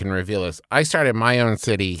think I can reveal this. I started my own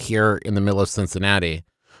city here in the middle of Cincinnati.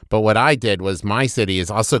 But what I did was my city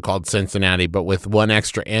is also called Cincinnati, but with one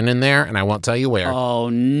extra N in there, and I won't tell you where. Oh,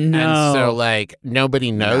 no. And so, like,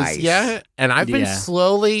 nobody knows Nice. yet. And I've been Yeah.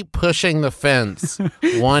 slowly pushing the fence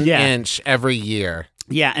 1 Yeah. inch every year.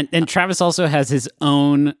 Yeah, and Travis also has his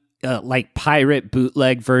own like pirate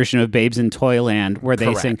bootleg version of Babes in Toyland where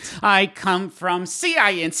they sing, I come from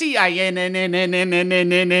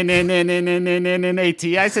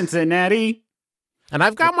CINCINNATI Cincinnati. And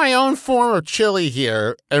I've got my own form of chili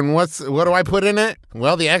here. And what do I put in it?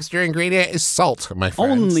 Well, the extra ingredient is salt, my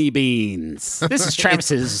friends. Only beans. This is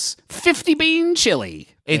Travis's 50 bean chili.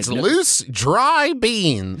 It's loose, dry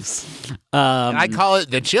beans. I call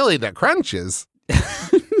it the chili that crunches.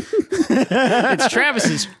 It's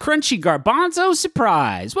Travis's crunchy garbanzo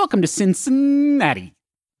surprise. Welcome to Cincinnati.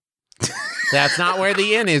 That's not where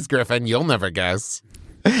the N is, Griffin. You'll never guess.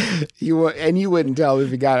 You wouldn't tell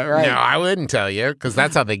if you got it right. No, I wouldn't tell you because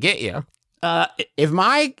that's how they get you. If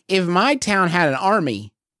my town had an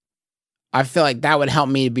army, I feel like that would help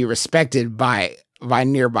me to be respected by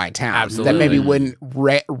nearby towns that maybe wouldn't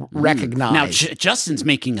recognize Now, Justin's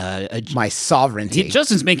making my sovereignty.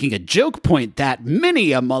 Justin's making a joke point that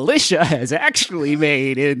many a militia has actually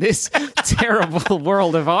made in this terrible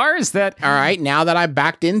world of ours. That All right, now that I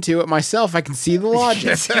backed into it myself, I can see the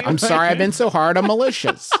logic. I'm sorry I've been so hard on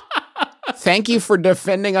militias. Thank you for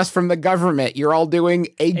defending us from the government. You're all doing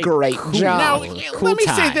a great job. Now, cool let me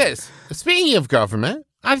say time. this. Speaking of government,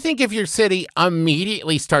 I think if your city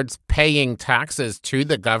immediately starts paying taxes to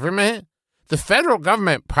the government, the federal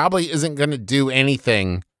government probably isn't going to do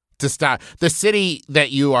anything to stop. The city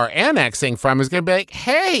that you are annexing from is going to be like,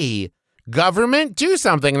 hey, government, do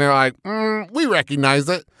something. And they're like, we recognize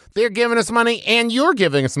it. They're giving us money and you're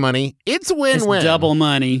giving us money. It's it's win-win. double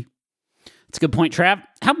money. It's a good point, Trav.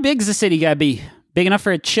 How big does the city got to be? Big enough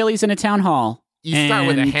for a Chili's and a town hall? You start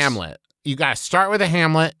with a And- hamlet. You got to start with a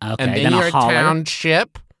hamlet, Okay, and then then a you're a holler.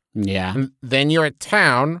 township, Yeah. and then you're a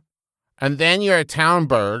town, and then you're a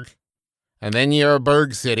townburg, and then you're a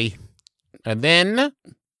burg city, and then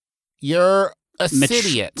you're a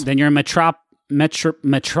cityate. Then you're a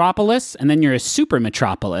metropolis, and then you're a super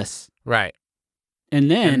metropolis. Right.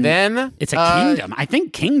 And And then it's a kingdom. I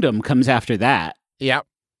think kingdom comes after that. Yep.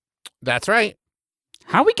 That's right.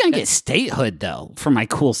 How are we going to get statehood, though, for my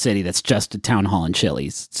cool city that's just a town hall and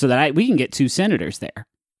Chili's so that we can get 2 senators there?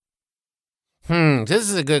 This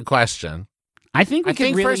is a good question. I think we I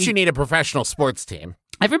think could really... first you need a professional sports team.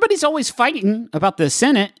 Everybody's always fighting about the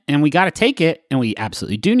Senate, and we got to take it, and we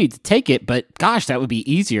absolutely do need to take it, but gosh, that would be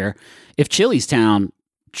easier if Chili's Town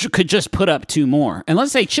could just put up 2 more. And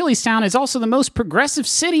let's say Chili's Town is also the most progressive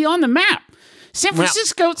city on the map. San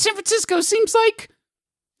Francisco seems like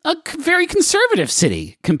a very conservative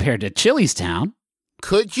city compared to Chili's Town.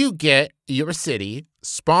 Could you get your city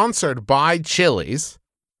sponsored by Chili's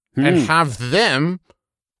and have them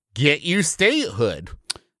get you statehood?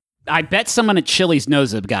 I bet someone at Chili's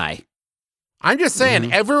knows a guy. I'm just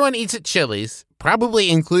saying, everyone eats at Chili's, probably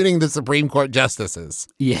including the Supreme Court justices.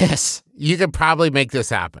 Yes. You could probably make this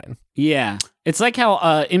happen. Yeah. It's like how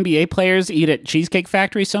NBA players eat at Cheesecake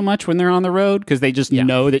Factory so much when they're on the road because they just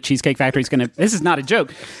know that Cheesecake Factory's going to... This is not a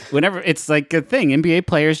joke. Whenever it's like a thing, NBA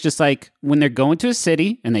players just like when they're going to a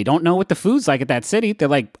city and they don't know what the food's like at that city, they're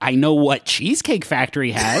like, I know what Cheesecake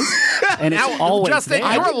Factory has. And it's always Justin,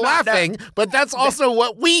 there. you're laughing, but that's also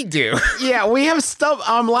what we do. Yeah, we have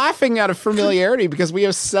I'm laughing out of familiarity because we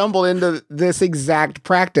have stumbled into this exact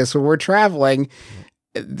practice when we're traveling.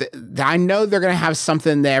 I know they're going to have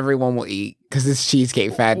something that everyone will eat because it's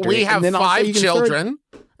Cheesecake Factory. We have And then also 5 you can children,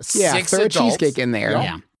 6 throw a adults. cheesecake in there.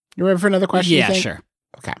 Yeah. You ready for another question? you Yeah, think? sure.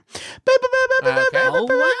 Okay. Oh,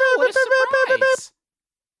 wow. What a surprise.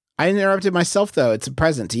 I interrupted myself, though. It's a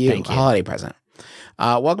present to you, Thank a you. holiday present.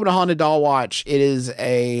 Welcome to Haunted Doll Watch. It is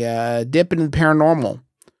a dip into the paranormal.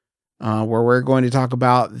 where we're going to talk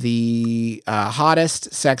about the hottest,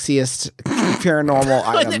 sexiest paranormal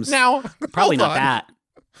items Now, Probably hold not on. that.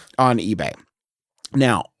 on eBay.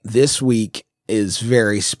 Now, this week is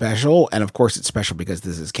very special, and of course, it's special because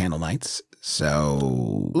this is Candle Nights. So,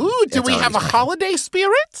 Ooh, do it's we already have a special. holiday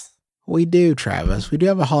spirit? We do, Travis. We do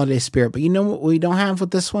have a holiday spirit, but you know what we don't have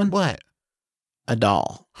with this one? What? A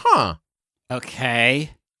doll. Huh.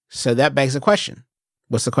 Okay. So that begs a question.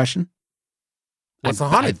 What's the question? What's the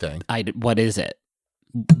haunted thing? What is it?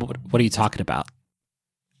 What are you talking about?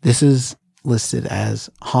 This is listed as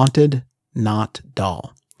haunted, not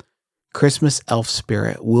doll. Christmas elf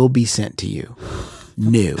spirit will be sent to you.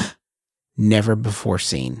 New. Never before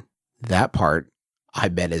seen. That part, I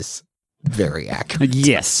bet, is very accurate.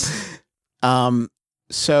 Yes.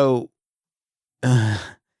 So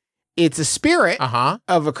it's a spirit Uh-huh.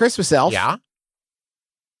 of a Christmas elf. Yeah.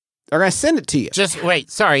 They're going to send it to you. Just wait,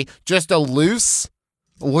 sorry. Just a loose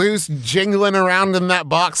jingling around in that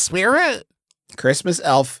box spirit? Christmas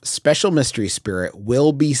elf special mystery spirit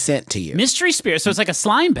will be sent to you. Mystery spirit. So it's like a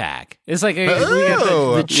slime bag. It's like we got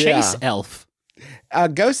Oh, the chase yeah. elf.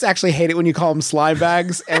 Ghosts actually hate it when you call them slime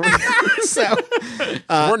bags. So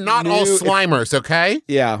We're not all new- slimers, okay?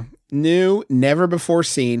 Yeah. New, never before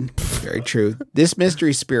seen. Very true. This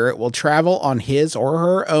mystery spirit will travel on his or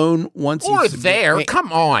her own once you Or submit there.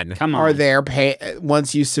 Come on. Come on. or there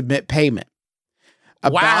once you submit payment.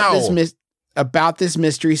 Wow. About this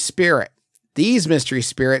mystery spirit. These mystery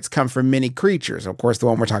spirits come from many creatures. Of course, the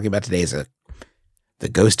one we're talking about today is the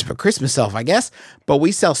ghost of a Christmas elf, I guess. But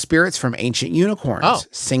we sell spirits from ancient unicorns, Oh.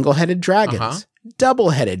 single-headed dragons, Uh-huh.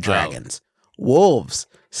 double-headed dragons, wolves,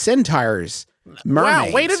 centaurs,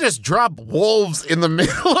 mermaids. Wow, way to just drop wolves in the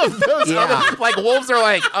middle of those Yeah. other, like wolves are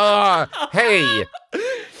like,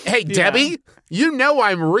 hey, Debbie, you know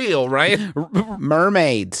I'm real, right?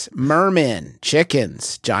 mermaids, mermen,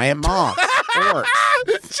 chickens, giant moths, orcs.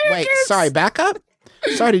 Wait, sorry, back up.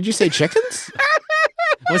 Sorry, did you say chickens?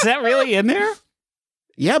 Was that really in there?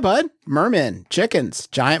 Yeah, bud. Mermen, chickens,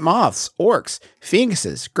 giant moths, orcs,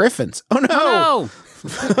 phoenixes, griffins. Oh no!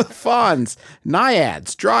 No. Fawns,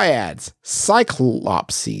 naiads, dryads,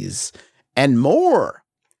 cyclopses, and more.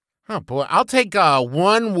 Oh boy, I'll take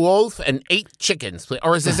 1 wolf and 8 chickens, please.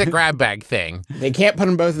 Or is this a grab bag thing? They can't put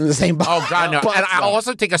them both in the same box. Oh God, no! And I'll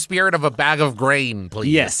also take a spirit of a bag of grain,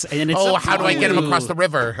 please. Yes. And it's Oh, up to how do I get him you. across the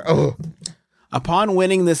river? Oh, Upon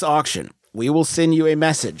winning this auction, we will send you a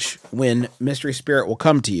message when Mystery Spirit will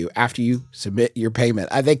come to you after you submit your payment.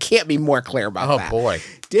 They can't be more clear about that. boy.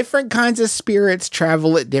 Different kinds of spirits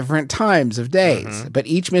travel at different times of days, but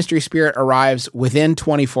each mystery spirit arrives within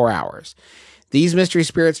 24 hours. These mystery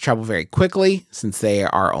spirits travel very quickly since they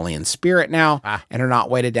are only in spirit now and are not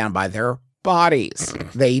weighted down by their bodies.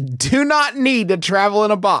 They do not need to travel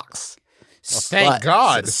in a box. Thank But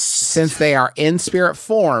God. Since they are in spirit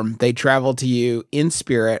form, they travel to you in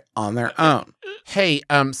spirit on their own. Hey,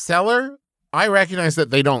 seller, I recognize that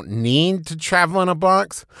they don't need to travel in a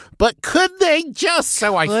box, but could they just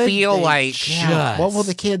so I feel They like just- what will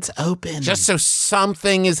the kids open? just so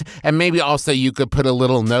something is, and maybe also you could put a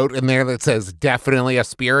little note in there that says definitely a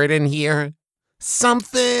spirit in here.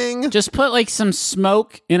 Something. Just put like some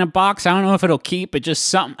smoke in a box. I don't know if it'll keep, but just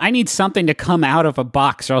something. I need something to come out of a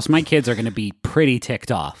box, or else my kids are going to be pretty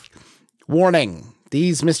ticked off. Warning.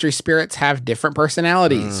 These mystery spirits have different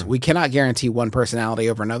personalities. We cannot guarantee one personality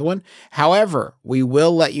over another one. However, we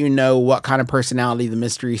will let you know what kind of personality the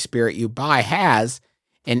mystery spirit you buy has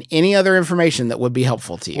and any other information that would be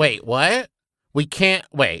helpful to you. Wait, what? We can't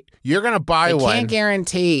wait. You're gonna buy They one. can't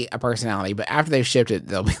guarantee a personality, but after they've shipped it,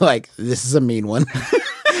 they'll be like, this is a mean one.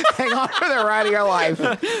 Hang on for the ride of your life.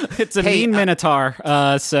 It's a mean minotaur.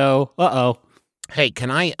 Hey,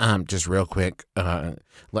 can I just real quick? I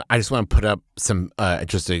just want to put up some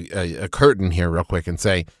just a curtain here real quick and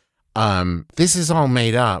say, this is all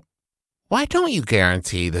made up. Why don't you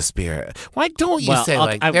guarantee the spirit? Why don't you Well,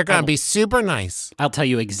 say they're gonna be super nice? I'll tell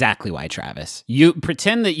you exactly why, Travis. You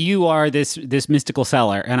pretend that you are this mystical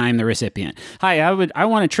seller, and I'm the recipient. Hi, I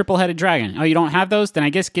want a triple-headed dragon. Oh, you don't have those? Then I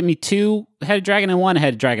guess give me 2-headed dragon and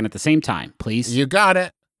 1-headed dragon at the same time, please. You got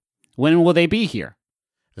it. When will they be here?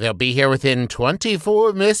 They'll be here within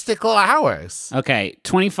 24 mystical hours. Okay,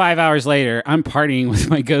 25 hours later, I'm partying with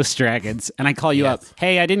my ghost dragons, and I call you up.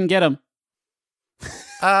 Hey, I didn't get them.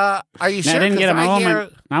 Are you sure? I didn't get 'Cause them.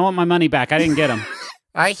 I want my money back. I didn't get them.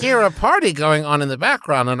 I hear a party going on in the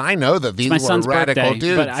background, and I know that these My were son's radical birthday,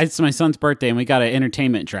 dudes. but it's my son's birthday, and we got an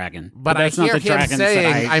entertainment dragon. But I that's not hear the him dragons that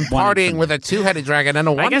saying, I I'm wanted partying from with a 2-headed dragon and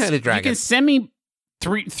a I guess 1-headed you dragon. can send me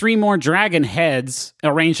three more dragon heads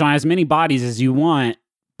arranged on as many bodies as you want,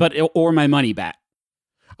 but or my money back.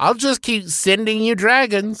 I'll just keep sending you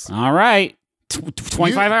dragons. All right.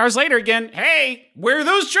 25 hours later again. Hey, where are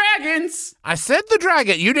those dragons? I sent the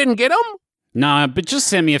dragon. You didn't get them? Nah, but just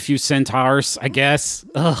send me a few centaurs, I guess.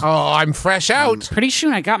 Ugh. Oh, I'm fresh out. Pretty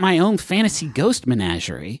soon I got my own fantasy ghost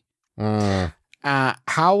menagerie.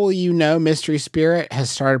 How will you know Mystery Spirit has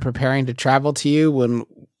started preparing to travel to you when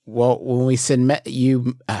we send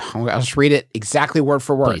you? I'll just read it exactly word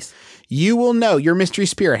for word. Please. You will know your Mystery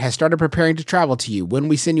Spirit has started preparing to travel to you when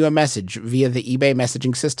we send you a message via the eBay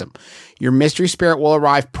messaging system. Your Mystery Spirit will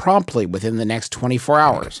arrive promptly within the next 24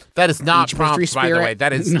 hours. That is not Each prompt, mystery by the spirit- way.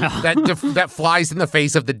 That is that flies in the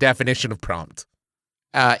face of the definition of prompt.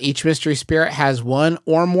 Each Mystery Spirit has one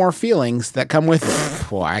or more feelings that come with it.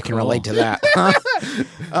 Boy, I can relate to that.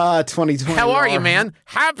 2020. How are you, man?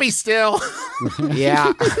 Happy still.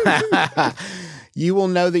 Yeah. You will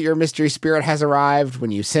know that your Mystery Spirit has arrived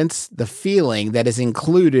when you sense the feeling that is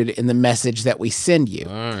included in the message that we send you.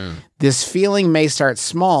 This feeling may start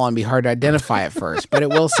small and be hard to identify at first, but it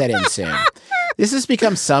will set in soon. This has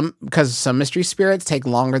become because some Mystery Spirits take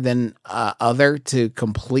longer than other to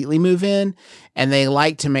completely move in, and they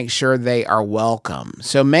like to make sure they are welcome.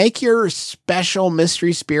 So make your special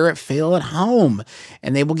Mystery Spirit feel at home,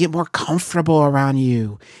 and they will get more comfortable around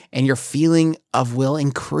you, and your feeling of will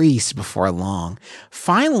increase before long.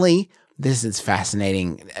 Finally, this is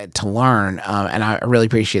fascinating to learn, and I really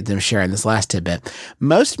appreciate them sharing this last tidbit.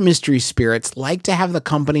 Most Mystery Spirits like to have the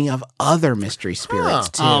company of other Mystery Spirits,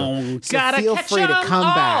 too. Oh, So feel free to come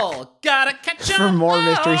back Gotta catch for more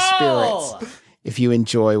Mystery Spirits if you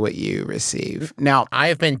enjoy what you receive. Now, I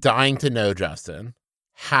have been dying to know, Justin,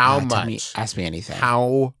 how tell me- much. ask me anything.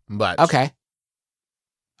 How much? Okay.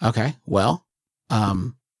 Well,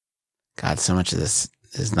 God, so much of this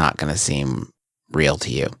is not going to seem real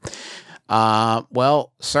to you.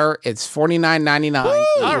 Well, sir, it's $49.99.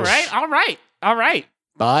 All right.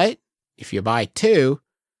 But if you buy two,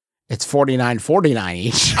 it's $49.49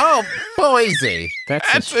 each. Oh, boise.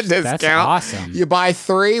 That's a discount. That's awesome. You buy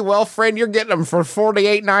three, well, friend, you're getting them for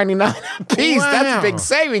 $48.99 a piece. Wow. That's big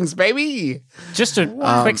savings, baby. Just a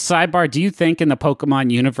quick sidebar. Do you think in the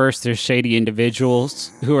Pokemon universe there's shady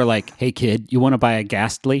individuals who are like, hey, kid, you want to buy a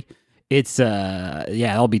Ghastly? It's,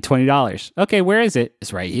 it'll be $20. Okay, where is it?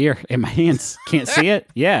 It's right here in my hands. Can't see it?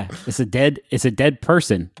 Yeah, it's a dead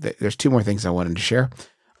person. There's two more things I wanted to share.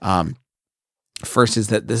 First is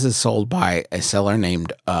that this is sold by a seller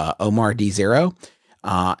named Omar D0,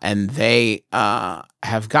 and they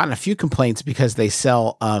have gotten a few complaints because they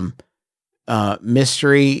sell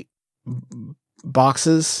mystery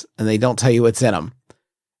boxes and they don't tell you what's in them.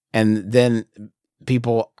 And then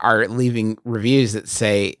people are leaving reviews that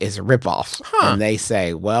say it's a ripoff. And they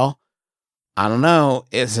say, well, I don't know.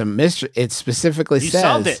 It's a mystery. It specifically You says...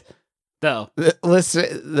 sold it, though. The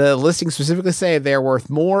listing specifically say they're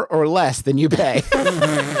worth more or less than you pay.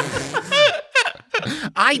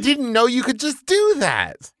 I didn't know you could just do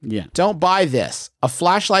that. Yeah. Don't buy this. A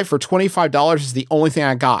flashlight for $25 is the only thing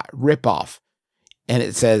I got. Rip off. And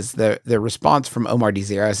it says the response from Omar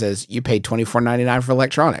D0 says, you paid $24.99 for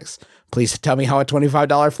electronics. Please tell me how a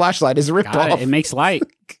 $25 flashlight is a rip Got off. it. It makes light.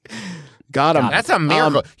 Got him. That's a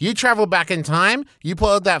miracle. You travel back in time, you pull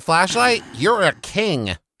out that flashlight, you're a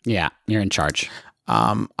king. Yeah, you're in charge.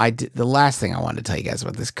 The last thing I wanted to tell you guys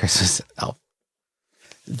about this Christmas elf.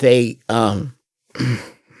 They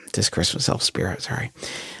this Christmas elf spirit, sorry.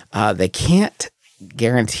 They can't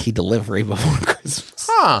guarantee delivery before Christmas.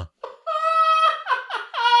 Huh.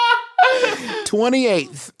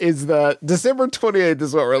 28th is December 28th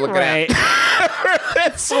is what we're looking at.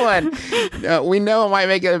 This one. We know it might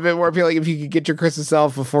make it a bit more appealing if you could get your Christmas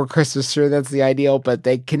elf before Christmas. Sure, that's the ideal, but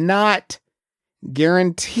they cannot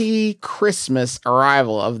guarantee Christmas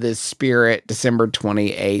arrival of this spirit. December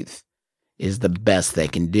 28th is the best they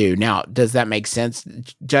can do. Now, does that make sense?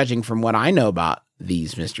 Judging from what I know about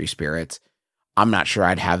these mystery spirits, I'm not sure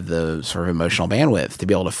I'd have the sort of emotional bandwidth to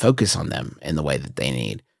be able to focus on them in the way that they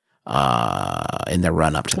need in their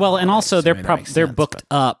run up to. Well, and also they're they're booked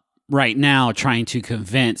up right now trying to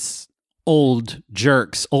convince old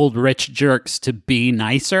rich jerks to be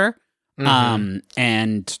nicer.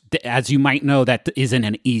 And as you might know, that isn't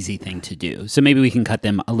an easy thing to do. So maybe we can cut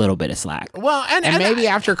them a little bit of slack. Well, and maybe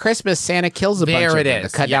after Christmas, Santa kills a bunch of them to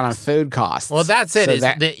cut down on food costs. Well, that's it.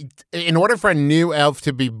 So In order for a new elf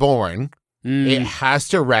to be born, it has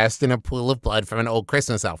to rest in a pool of blood from an old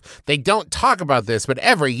Christmas elf. They don't talk about this, but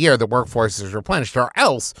every year the workforce is replenished, or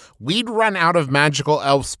else we'd run out of magical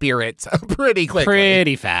elf spirits pretty quickly.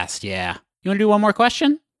 Pretty fast, yeah. You want to do one more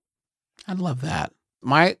question? I'd love that.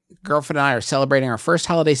 My girlfriend and I are celebrating our first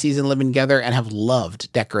holiday season living together and have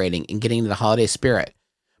loved decorating and getting into the holiday spirit.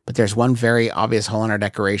 but there's one very obvious hole in our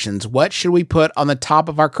decorations. What should we put on the top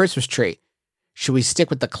of our Christmas tree? Should we stick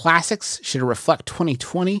with the classics? Should it reflect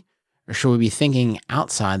 2020? Or should we be thinking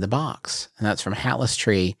outside the box? And that's from Hatless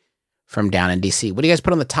Tree from down in DC. What do you guys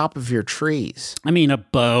put on the top of your trees? I mean, a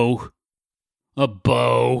bow. A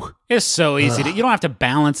bow. It's so easy. You don't have to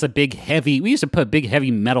balance a big, heavy... We used to put a big, heavy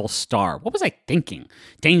metal star. What was I thinking?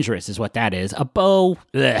 Dangerous is what that is. A bow.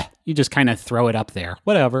 Ugh. You just kind of throw it up there.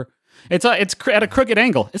 Whatever. It's at a crooked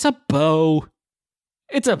angle. It's a bow.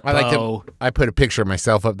 It's a bow. I put a picture of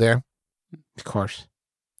myself up there. Of course.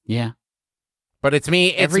 Yeah. But it's me.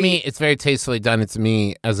 It's very tastefully done. It's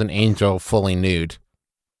me as an angel, fully nude.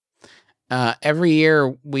 Every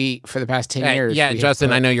year for the past 10 years. Yeah,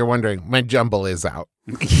 Justin, I know you're wondering. My jumble is out.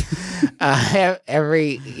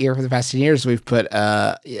 Every year for the past 10 years, we've put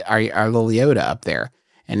our little Yoda up there.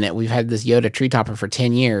 And that we've had this Yoda tree topper for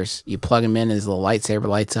 10 years. You plug him in, his little lightsaber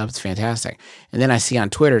lights up. It's fantastic. And then I see on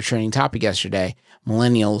Twitter, trending topic yesterday,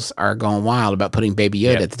 millennials are going wild about putting Baby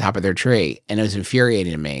Yoda at the top of their tree. And it was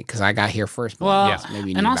infuriating to me because I got here first. Well, yes,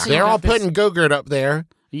 maybe and also they're all putting Go-Gurt up there.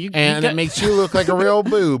 And it makes you look like a real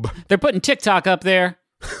boob. They're putting TikTok up there.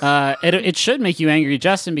 It should make you angry,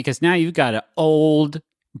 Justin, because now you've got an old,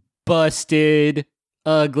 busted,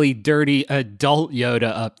 ugly, dirty adult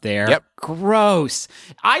Yoda up there. Yep. Gross.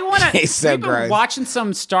 I want to. He's so we've been gross. watching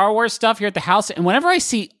some Star Wars stuff here at the house, and whenever I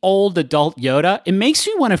see old adult Yoda, it makes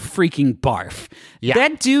me want to freaking barf. Yeah.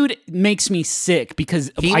 That dude makes me sick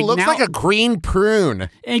because He looks like a green prune.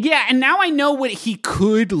 And and now I know what he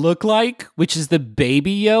could look like, which is the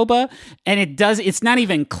baby Yoda, and it's not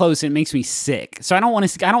even close. It makes me sick. So I don't want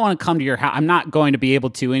to come to your house. I'm not going to be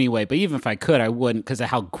able to anyway, but even if I could, I wouldn't because of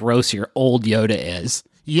how gross your old Yoda is.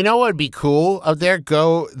 You know what would be cool up there?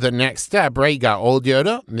 Go the next step, right? You got old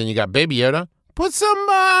Yoda, and then you got baby Yoda. Put some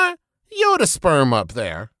Yoda sperm up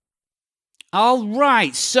there. All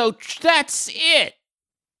right, so that's it.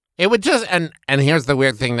 It would just and here's the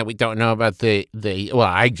weird thing that we don't know about the well,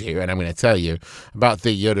 I do, and I'm going to tell you about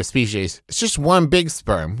the Yoda species. It's just one big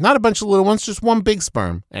sperm, not a bunch of little ones, just one big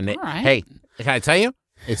sperm. And All right. Hey, can I tell you?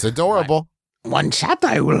 It's adorable. One shot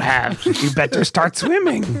I will have. You better start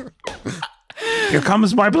swimming. Here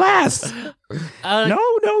comes my blast. No,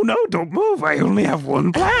 don't move. I only have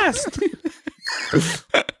one blast.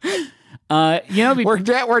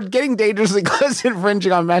 We're getting dangerously close to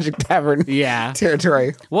infringing on Magic Tavern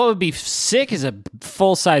territory. What would be sick is a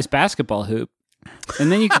full-size basketball hoop,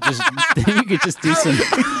 and then you could just do some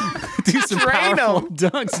powerful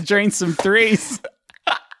dunks, drain some threes.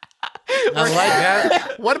 I like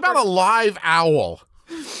that. What about a live owl?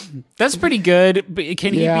 That's pretty good. But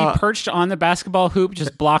can he be perched on the basketball hoop,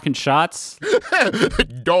 just blocking shots?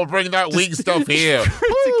 Don't bring that weak stuff here.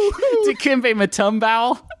 Dikembe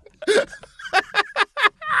Mutombo.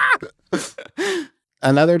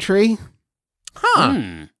 Another tree?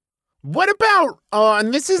 Huh. What about,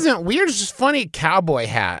 and this isn't weird, it's just funny, cowboy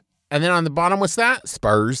hat. And then on the bottom, what's that?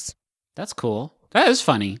 Spurs. That's cool. That is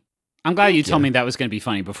funny. I'm glad you told me that was going to be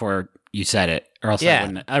funny before you said it, or else I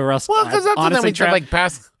wouldn't. Or else, well, because that's honestly, what we said, like,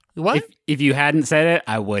 past, what? If you hadn't said it,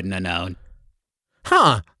 I wouldn't have known.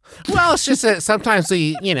 Huh. Well, it's just that sometimes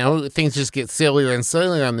things just get sillier and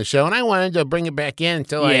sillier on the show, and I wanted to bring it back in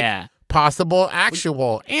to, possible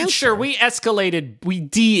actual answer. Sure, we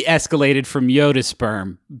de-escalated from Yoda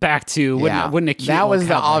sperm back to wouldn't a cute that was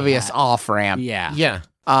the obvious hat. off ramp. Yeah.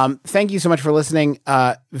 Thank you so much for listening.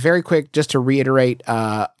 Very quick, just to reiterate,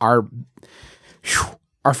 our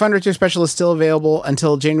fundraiser special is still available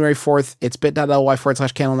until January 4th. It's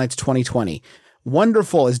bit.ly/Candle Nights 2020.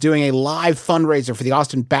 Wonderful is doing a live fundraiser for the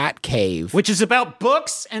Austin Bat Cave, which is about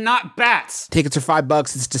books and not bats. Tickets are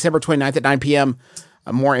 $5. It's December 29th at 9 p.m.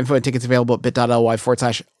 More info and tickets available at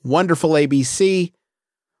bit.ly/wonderful ABC.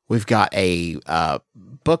 We've got a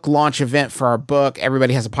book launch event for our book.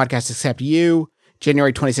 Everybody has a podcast except you.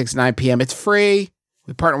 January 26th at 9 p.m. It's free.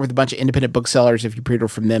 We partner with a bunch of independent booksellers. If you pre-order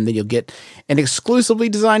from them, then you'll get an exclusively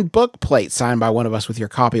designed book plate signed by one of us with your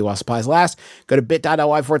copy while supplies last. Go to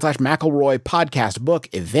bit.ly/McElroy podcast book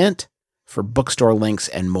event for bookstore links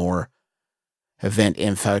and more event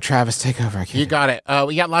info. Travis, take over. You got it.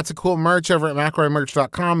 We got lots of cool merch over at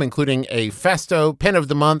McElroyMerch.com, including a Festo Pin of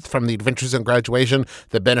the Month from the Adventure Zone graduation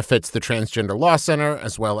that benefits the Transgender Law Center,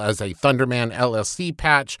 as well as a Thunderman LLC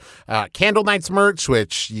patch, Candle Nights merch,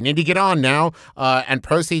 which you need to get on now, and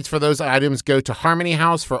proceeds for those items go to Harmony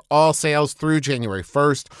House for all sales through January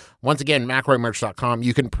 1st. Once again, McElroyMerch.com.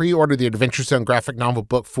 You can pre-order the Adventure Zone graphic novel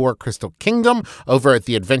book for Crystal Kingdom over at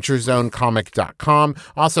the AdventureZoneComic.com.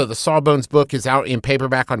 Also, the Sawbones book is out in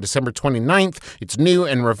paperback on December 29th. It's new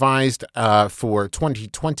and revised for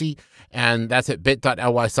 2020, and that's at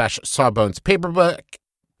bit.ly/Sawbones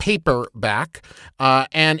paperback.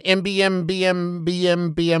 And MBM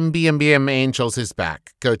Angels is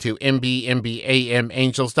back. Go to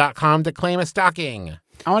mbambangels.com to claim a stocking.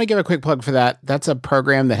 I want to give a quick plug for that. That's a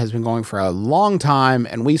program that has been going for a long time,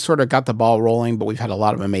 and we sort of got the ball rolling, but we've had a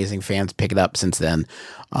lot of amazing fans pick it up since then.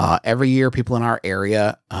 Every year, people in our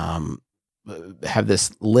area have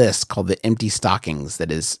this list called the Empty Stockings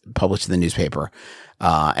that is published in the newspaper.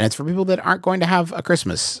 And it's for people that aren't going to have a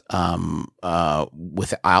Christmas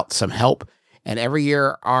without some help. And every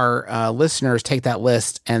year, our listeners take that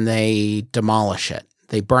list and they demolish it.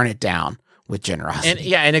 They burn it down with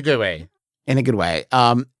generosity. And in a good way. In a good way.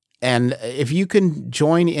 And if you can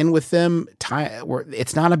join in with them,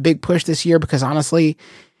 it's not a big push this year because honestly,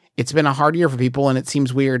 it's been a hard year for people, and it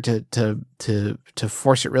seems weird to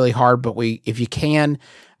force it really hard. But if you can,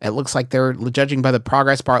 it looks like they're, judging by the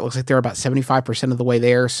progress bar, it looks like they're about 75% of the way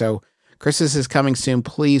there. So Christmas is coming soon.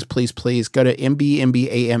 Please, please, please go to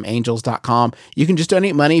mbambangels.com. You can just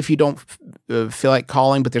donate money if you don't feel like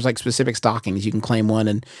calling, but there's like specific stockings. You can claim one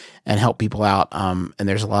and help people out. And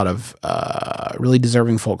there's a lot of really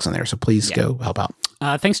deserving folks in there. So please go help out.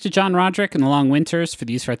 Thanks to John Roderick and the Long Winters for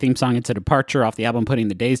the use of our theme song, It's a Departure, off the album Putting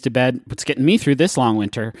the Days to Bed. What's getting me through this long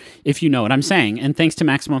winter, if you know what I'm saying. And thanks to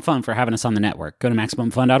Maximum Fun for having us on the network. Go to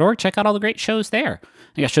MaximumFun.org. Check out all the great shows there.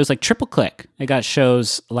 They got shows like Triple Click. They got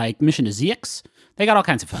shows like Mission to Zix. They got all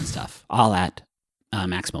kinds of fun stuff, all at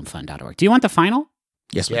MaximumFun.org. Do you want the final?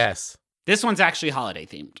 Yes, please. Yes. This one's actually holiday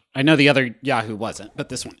themed. I know the other Yahoo wasn't, but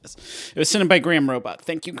this one is. It was sent in by Graham Robot.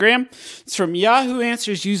 Thank you, Graham. It's from Yahoo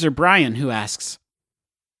Answers user Brian, who asks,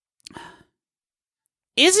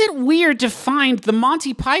 is it weird to find the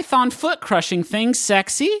Monty Python foot crushing thing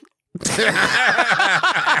sexy?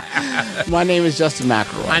 My name is Justin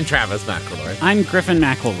McElroy. I'm Travis McElroy. I'm Griffin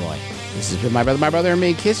McElroy. This has been My Brother, and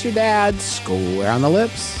Me. Kiss your dad. Square on the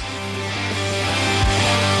lips.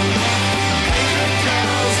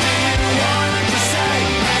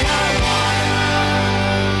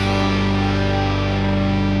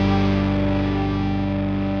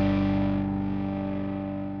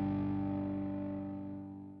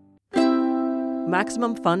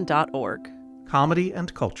 MaximumFun.org. Comedy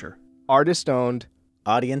and culture. Artist owned.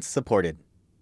 Audience supported.